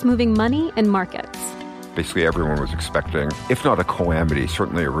behind what's moving money and markets. Basically, everyone was expecting, if not a calamity,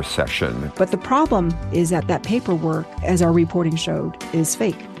 certainly a recession. But the problem is that paperwork, as our reporting showed, is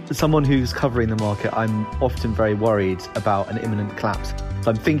fake. As someone who's covering the market, I'm often very worried about an imminent collapse.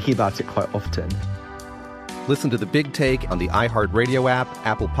 So I'm thinking about it quite often. Listen to The Big Take on the iHeartRadio app,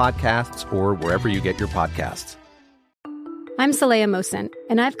 Apple Podcasts, or wherever you get your podcasts. I'm Saleha Mohsen,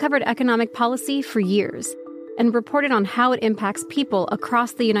 and I've covered economic policy for years and reported on how it impacts people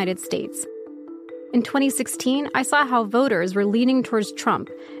across the United States. In 2016, I saw how voters were leaning towards Trump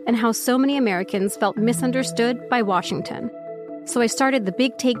and how so many Americans felt misunderstood by Washington. So I started The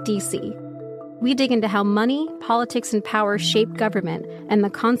Big Take DC. We dig into how money, politics, and power shape government and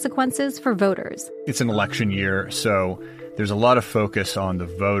the consequences for voters. It's an election year, so there's a lot of focus on the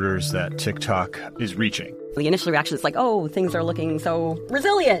voters that TikTok is reaching. The initial reaction is like, oh, things are looking so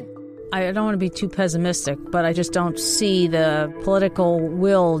resilient. I don't want to be too pessimistic, but I just don't see the political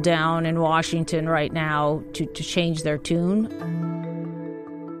will down in Washington right now to change their tune.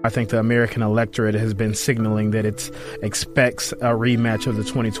 I think the American electorate has been signaling that it expects a rematch of the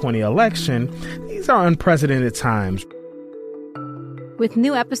 2020 election. These are unprecedented times. With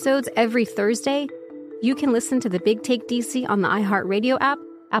new episodes every Thursday, you can listen to The Big Take DC on the iHeartRadio app,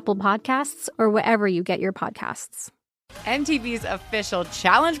 Apple Podcasts, or wherever you get your podcasts. MTV's official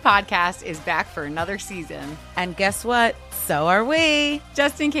Challenge podcast is back for another season. And guess what? So are we.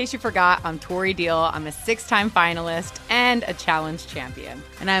 Just in case you forgot, I'm Tori Deal. I'm a 6-time finalist and a Challenge champion.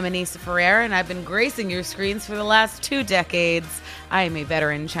 And I'm Anissa Ferreira, and I've been gracing your screens for the last 2 decades. I am a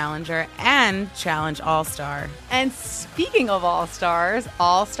veteran challenger and Challenge All-Star. And speaking of All-Stars,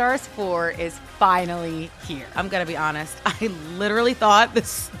 All-Stars 4 is finally here. I'm going to be honest. I literally thought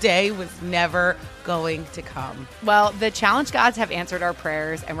this day was never going to come. Well, the Challenge gods have answered our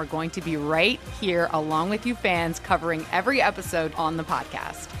prayers, and we're going to be right here along with you fans covering every episode on the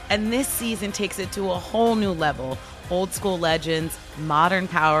podcast. And this season takes it to a whole new level. Old school legends, modern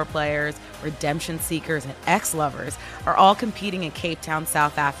power players, redemption seekers, and ex-lovers are all competing in Cape Town,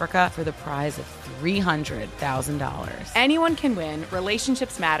 South Africa for the prize of $300,000. Anyone can win,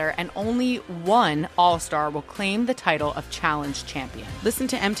 relationships matter, and only one All-Star will claim the title of Challenge champion. Listen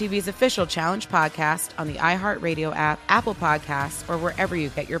to MTV's official Challenge podcast on the iHeartRadio app, Apple Podcasts, or wherever you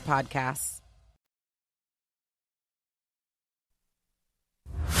get your podcasts.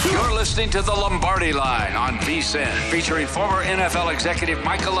 You're listening to The Lombardi Line on VSiN, featuring former NFL executive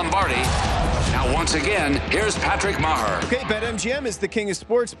Michael Lombardi. Now Now, once again, here's Patrick Maher. Okay, BetMGM is the king of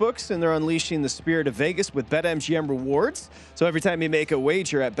sportsbooks, and they're unleashing the spirit of Vegas with BetMGM rewards. So every time you make a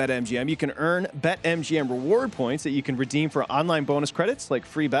wager at BetMGM, you can earn BetMGM reward points that you can redeem for online bonus credits like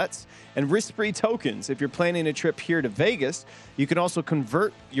free bets and risk-free tokens. If you're planning a trip here to Vegas, you can also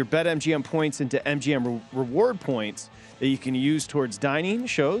convert your BetMGM points into MGM reward points that you can use towards dining,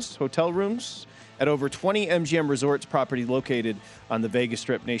 shows, hotel rooms, at over 20 MGM Resorts property located on the Vegas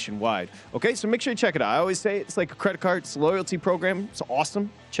Strip nationwide. Okay, so make sure you check it out. I always say it's like a credit card. It's a loyalty program. It's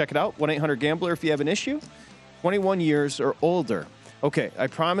awesome. Check it out. 1-800-GAMBLER if you have an issue. 21 years or older. Okay, I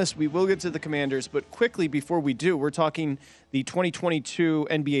promise we will get to the Commanders, but quickly before we do, we're talking the 2022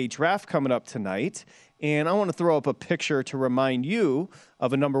 NBA Draft coming up tonight, and I want to throw up a picture to remind you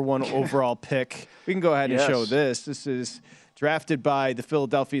of a number one overall pick. We can go ahead and show this. This is drafted by the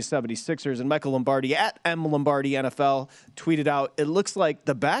Philadelphia 76ers, and Michael Lombardi at M Lombardi NFL tweeted out, it looks like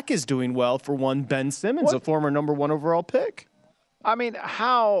the back is doing well for one Ben Simmons, a former number one overall pick. I mean,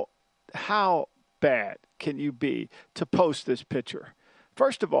 how bad can you be to post this picture?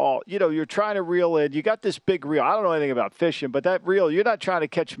 First of all, you're trying to reel in. You got this big reel. I don't know anything about fishing, but that reel, you're not trying to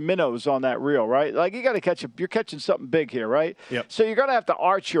catch minnows on that reel, right? Like, you got to you're catching something big here, right? Yep. So you're going to have to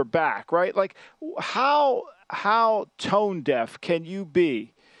arch your back, right? Like, how tone deaf can you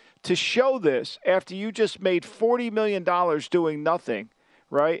be to show this after you just made $40 million doing nothing,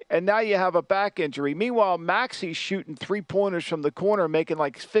 right? And now you have a back injury. Meanwhile, Maxi's shooting three-pointers from the corner, making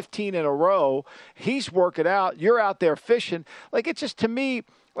like 15 in a row. He's working out. You're out there fishing. Like, it's just, to me,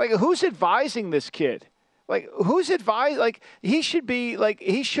 like, who's advising this kid? Like, who's advised? Like, he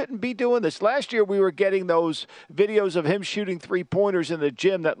shouldn't be doing this. Last year, we were getting those videos of him shooting three-pointers in the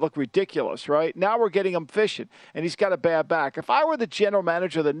gym that look ridiculous, right? Now we're getting him fishing, and he's got a bad back. If I were the general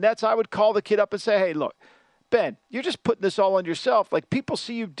manager of the Nets, I would call the kid up and say, hey, look, Ben, you're just putting this all on yourself. Like, people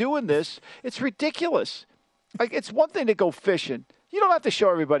see you doing this. It's ridiculous. Like, it's one thing to go fishing. You don't have to show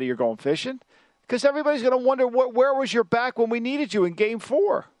everybody you're going fishing, because everybody's going to wonder, where was your back when we needed you in Game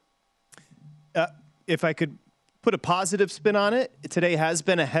 4? If I could put a positive spin on it, today has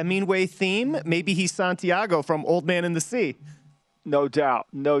been a Hemingway theme. Maybe he's Santiago from Old Man in the Sea. No doubt.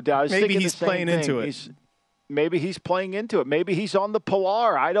 Maybe he's playing into it. Maybe he's playing into it. Maybe he's on the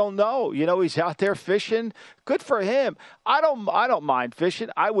Pilar. I don't know. He's out there fishing. Good for him. I don't mind fishing.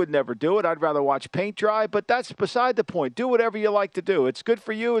 I would never do it. I'd rather watch paint dry, but that's beside the point. Do whatever you like to do. It's good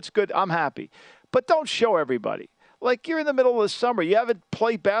for you. It's good. I'm happy. But don't show everybody. Like, you're in the middle of the summer. You haven't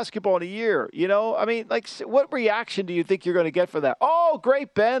played basketball in a year, I mean, like, what reaction do you think you're going to get for that? Oh,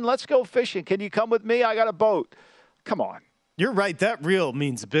 great, Ben. Let's go fishing. Can you come with me? I got a boat. Come on. You're right. That reel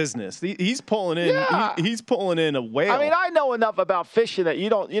means business. He's pulling in. Yeah. He's pulling in a whale. I mean, I know enough about fishing that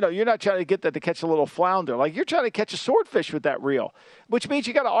you're not trying to get that to catch a little flounder. Like, you're trying to catch a swordfish with that reel, which means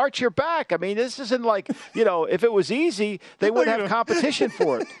you got to arch your back. I mean, this isn't like, if it was easy, they wouldn't have competition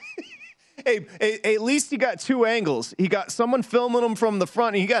for it. Hey, at least he got two angles. He got someone filming him from the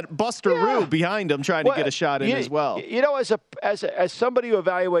front, and he got Buster Rue behind him trying to get a shot in as well. As somebody who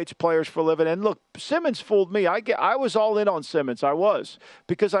evaluates players for a living, and look, Simmons fooled me. I was all in on Simmons. I was,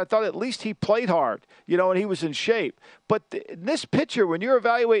 because I thought at least he played hard, and he was in shape. But this picture, when you're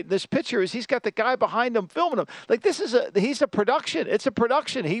evaluating this picture, he's got the guy behind him filming him. Like, he's a production. It's a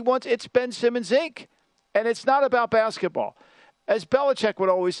production. It's Ben Simmons Inc., and it's not about basketball. As Belichick would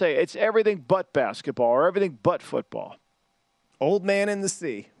always say, it's everything but basketball or everything but football. Old Man in the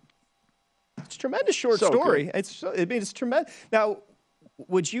Sea. It's a tremendous short story. Good. It's tremendous. Now,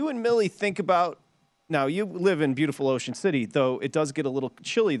 would you and Millie think about, now you live in beautiful Ocean City, though it does get a little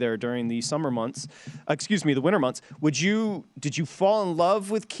chilly there during the winter months. Did you fall in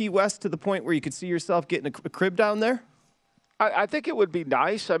love with Key West to the point where you could see yourself getting a crib down there? I think it would be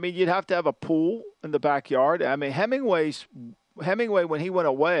nice. I mean, you'd have to have a pool in the backyard. I mean, Hemingway, when he went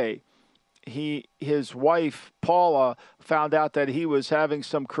away, his wife, Paula, found out that he was having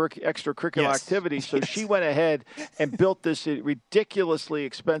some extracurricular activity, so she went ahead and built this ridiculously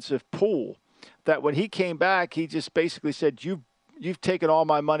expensive pool that when he came back, he just basically said, You've taken all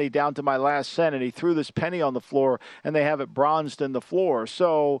my money down to my last cent, and he threw this penny on the floor, and they have it bronzed in the floor.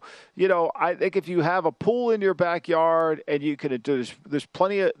 So, I think if you have a pool in your backyard and you can do, there's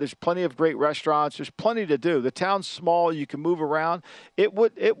plenty of great restaurants. There's plenty to do. The town's small. You can move around. It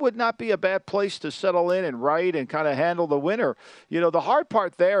would not be a bad place to settle in and write and kind of handle the winter. The hard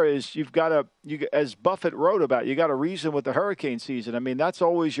part there is as Buffett wrote about, you got to reason with the hurricane season. I mean, that's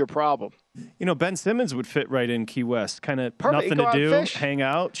always your problem. Ben Simmons would fit right in Key West. Kind of nothing to do, hang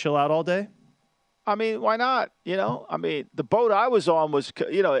out, chill out all day. I mean, why not? I mean, the boat I was on was,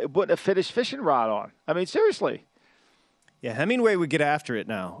 it wouldn't have fit his fishing rod on. I mean, seriously. Yeah, Hemingway would get after it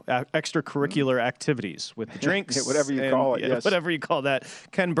now. Extracurricular activities with the drinks. Whatever you call it, yes. Whatever you call that.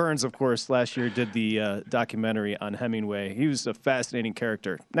 Ken Burns, of course, last year did the documentary on Hemingway. He was a fascinating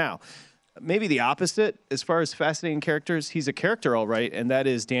character. Now, maybe the opposite as far as fascinating characters. He's a character, all right, and that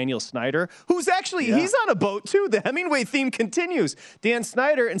is Daniel Snyder, who's actually, he's on a boat, too. The Hemingway theme continues. Dan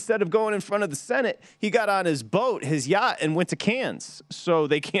Snyder, instead of going in front of the Senate, he got on his boat, his yacht, and went to Cannes. So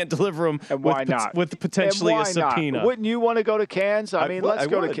they can't deliver him with potentially a subpoena. Not? Wouldn't you want to go to Cannes? I mean, let's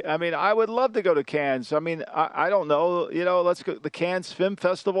go to. I mean, I would love to go to Cannes. I mean, I don't know. You know, let's go. The Cannes Film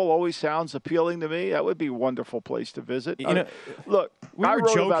Festival always sounds appealing to me. That would be a wonderful place to visit. You know, look, we were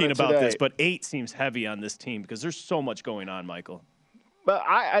joking about today. this, but 8 seems heavy on this team because there's so much going on, Michael. But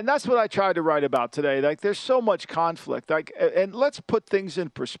and that's what I tried to write about today. Like, there's so much conflict. Like, and let's put things in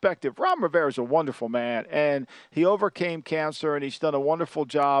perspective. Ron Rivera is a wonderful man, and he overcame cancer, and he's done a wonderful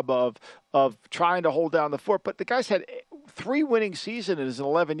job of trying to hold down the fort. But the guy's had 3 winning seasons in his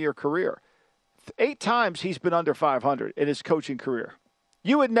 11-year career. 8 times he's been under 500 in his coaching career.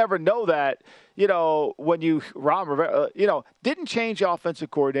 You would never know that, you know, when Ron Rivera, you know, didn't change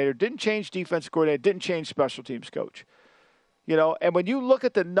offensive coordinator, didn't change defensive coordinator, didn't change special teams coach. You know, and when you look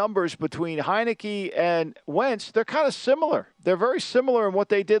at the numbers between Heineke and Wentz, they're kind of similar. They're very similar in what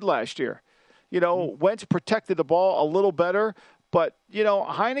they did last year. You know, Wentz protected the ball a little better, but, you know,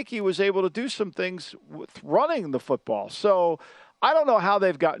 Heineke was able to do some things with running the football. So I don't know how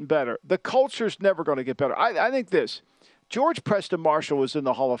they've gotten better. The culture's never going to get better. I think this. George Preston Marshall was in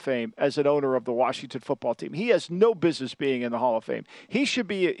the Hall of Fame as an owner of the Washington football team. He has no business being in the Hall of Fame. He should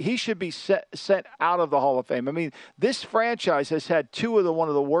be sent out of the Hall of Fame. I mean, this franchise has had one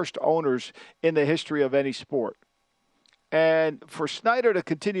of the worst owners in the history of any sport. And for Snyder to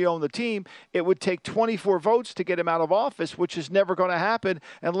continue to own the team, it would take 24 votes to get him out of office, which is never going to happen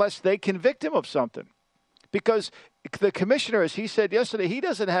unless they convict him of something. Because the commissioner, as he said yesterday, he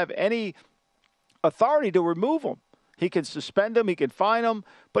doesn't have any authority to remove him. He can suspend him, he can fine him,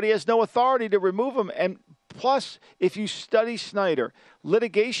 but he has no authority to remove him. And plus, if you study Snyder,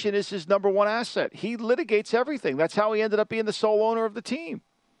 litigation is his number one asset. He litigates everything. That's how he ended up being the sole owner of the team.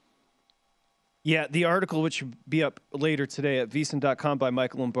 Yeah, the article, which will be up later today at VSiN.com by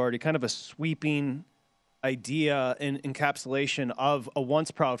Michael Lombardi, kind of a sweeping idea and encapsulation of a once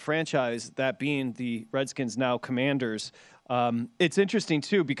proud franchise, that being the Redskins, now Commanders. It's interesting,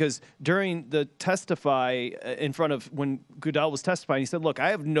 too, because during the testify in front of when Goodell was testifying, he said, look,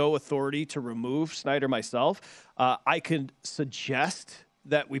 I have no authority to remove Snyder myself. I could suggest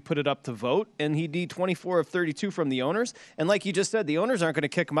that we put it up to vote, and he'd need 24 of 32 from the owners. And like you just said, the owners aren't going to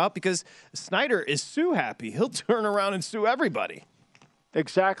kick him out because Snyder is sue happy. He'll turn around and sue everybody.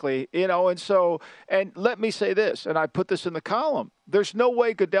 Exactly. You know, and let me say this, and I put this in the column. There's no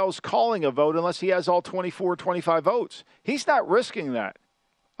way Goodell's calling a vote unless he has all 24, 25 votes. He's not risking that.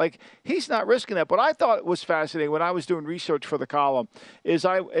 He's not risking that. But I thought it was fascinating when I was doing research for the column is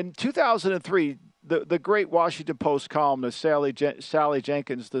in 2003, the great Washington Post columnist, Sally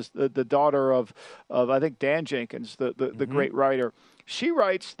Jenkins, the daughter of I think Dan Jenkins, the great writer, she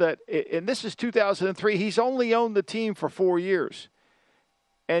writes that, and this is 2003, he's only owned the team for 4 years.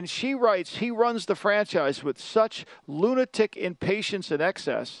 And she writes, he runs the franchise with such lunatic impatience and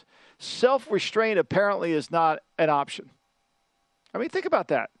excess. Self-restraint apparently is not an option. I mean, think about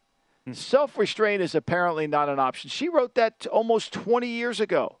that. Self-restraint is apparently not an option. She wrote that almost 20 years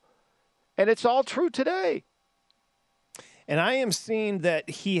ago. And it's all true today. And I am seeing that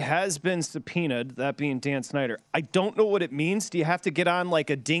he has been subpoenaed, that being Dan Snyder. I don't know what it means. Do you have to get on like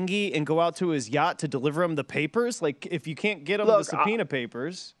a dinghy and go out to his yacht to deliver him the papers? Like, if you can't get him the subpoena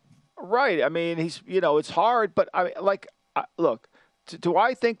papers. Right. I mean, it's hard, but look, do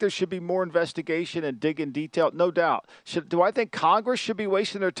I think there should be more investigation and dig in detail? No doubt. Do I think Congress should be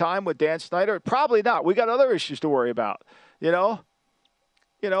wasting their time with Dan Snyder? Probably not. We got other issues to worry about, you know?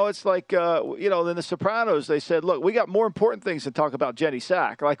 You know, it's like, in The Sopranos, they said, look, we got more important things to talk about Jenny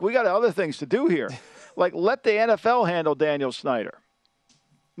Sack. Like, we got other things to do here. Like, let the NFL handle Daniel Snyder.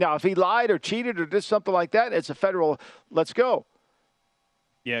 Now, if he lied or cheated or did something like that, it's a federal, let's go.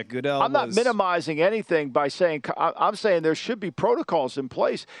 Yeah, Goodell I'm not minimizing anything by saying, I'm saying there should be protocols in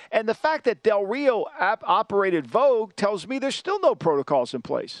place. And the fact that Del Rio operated Vogue tells me there's still no protocols in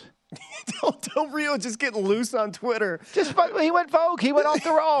place. Del Rio just getting loose on Twitter. He went Vogue. He went off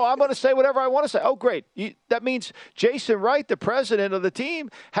the roll. I'm going to say whatever I want to say. Oh, great. That means Jason Wright, the president of the team,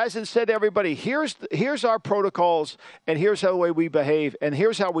 hasn't said to everybody, here's our protocols, and here's how the way we behave, and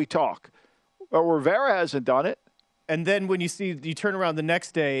here's how we talk. Or Rivera hasn't done it. And then when you turn around the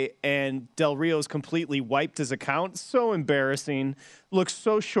next day and Del Rio's completely wiped his account, so embarrassing. Looks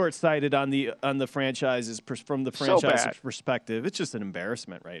so short-sighted on the franchise's from the franchise's perspective. It's just an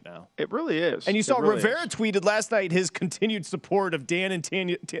embarrassment right now. It really is. And you saw Rivera tweeted last night his continued support of Dan and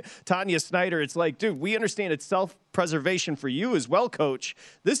Tanya Snyder. It's like, dude, we understand it's self-preservation for you as well, Coach.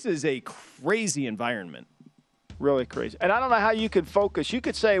 This is a crazy environment. Really crazy. And I don't know how you can focus. You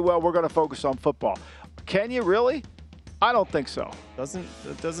could say, well, we're going to focus on football. Can you really? I don't think so.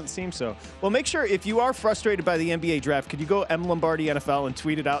 It doesn't seem so. Well, make sure if you are frustrated by the NBA draft, could you go M. Lombardi NFL and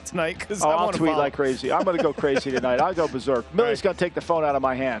tweet it out tonight? Because I'll tweet like crazy. I'm going to go crazy tonight. I'll go berserk. Millie's going to take the phone out of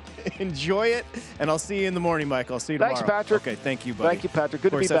my hand. Enjoy it, and I'll see you in the morning, Mike. I'll see you tomorrow. Thanks, Patrick. Okay, thank you, buddy. Thank you, Patrick.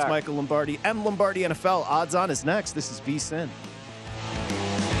 Good to be back. That's Michael Lombardi. M. Lombardi NFL. Odds On is next. This is VSiN.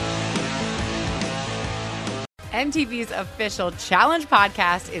 MTV's official Challenge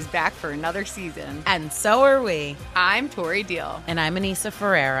podcast is back for another season. And so are we. I'm Tori Deal. And I'm Anissa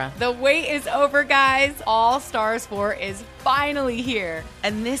Ferreira. The wait is over, guys. All Stars 4 is finally here.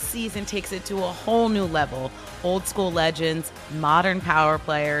 And this season takes it to a whole new level. Old school legends, modern power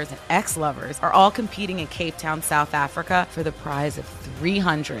players, and ex-lovers are all competing in Cape Town, South Africa for the prize of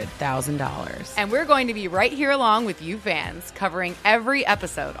 $300,000. And we're going to be right here along with you fans, covering every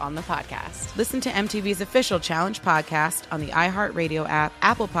episode on the podcast. Listen to MTV's official Challenge podcast on the iHeartRadio app,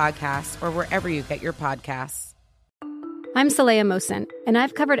 Apple Podcasts, or wherever you get your podcasts. I'm Saleha Mohsin, and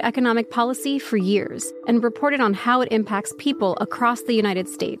I've covered economic policy for years and reported on how it impacts people across the United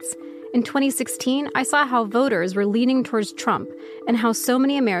States. In 2016, I saw how voters were leaning towards Trump and how so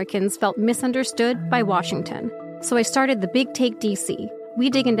many Americans felt misunderstood by Washington. So I started The Big Take DC. We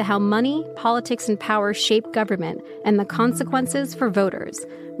dig into how money, politics, and power shape government and the consequences for voters.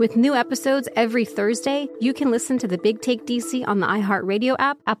 With new episodes every Thursday, you can listen to The Big Take DC on the iHeartRadio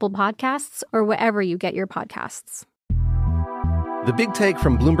app, Apple Podcasts, or wherever you get your podcasts. The Big Take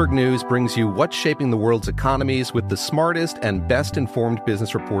from Bloomberg News brings you what's shaping the world's economies with the smartest and best-informed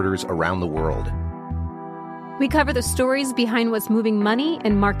business reporters around the world. We cover the stories behind what's moving money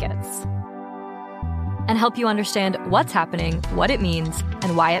and markets. And help you understand what's happening, what it means,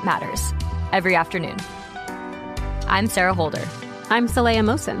 and why it matters. Every afternoon. I'm Sarah Holder. I'm Saleha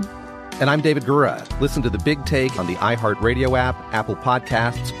Mohsin. And I'm David Gura. Listen to The Big Take on the iHeartRadio app, Apple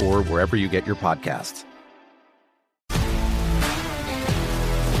Podcasts, or wherever you get your podcasts.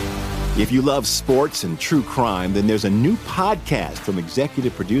 If you love sports and true crime, then there's a new podcast from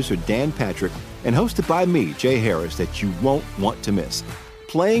executive producer Dan Patrick and hosted by me, Jay Harris, that you won't want to miss.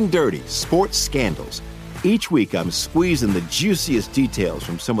 Playing Dirty: Sports Scandals. Each week, I'm squeezing the juiciest details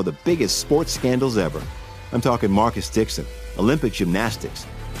from some of the biggest sports scandals ever. I'm talking Marcus Dixon, Olympic gymnastics,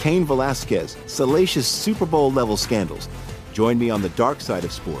 Cain Velasquez, salacious Super Bowl-level scandals. Join me on the dark side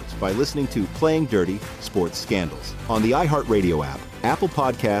of sports by listening to Playing Dirty: Sports Scandals on the iHeartRadio app, Apple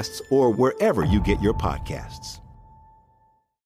Podcasts, or wherever you get your podcasts.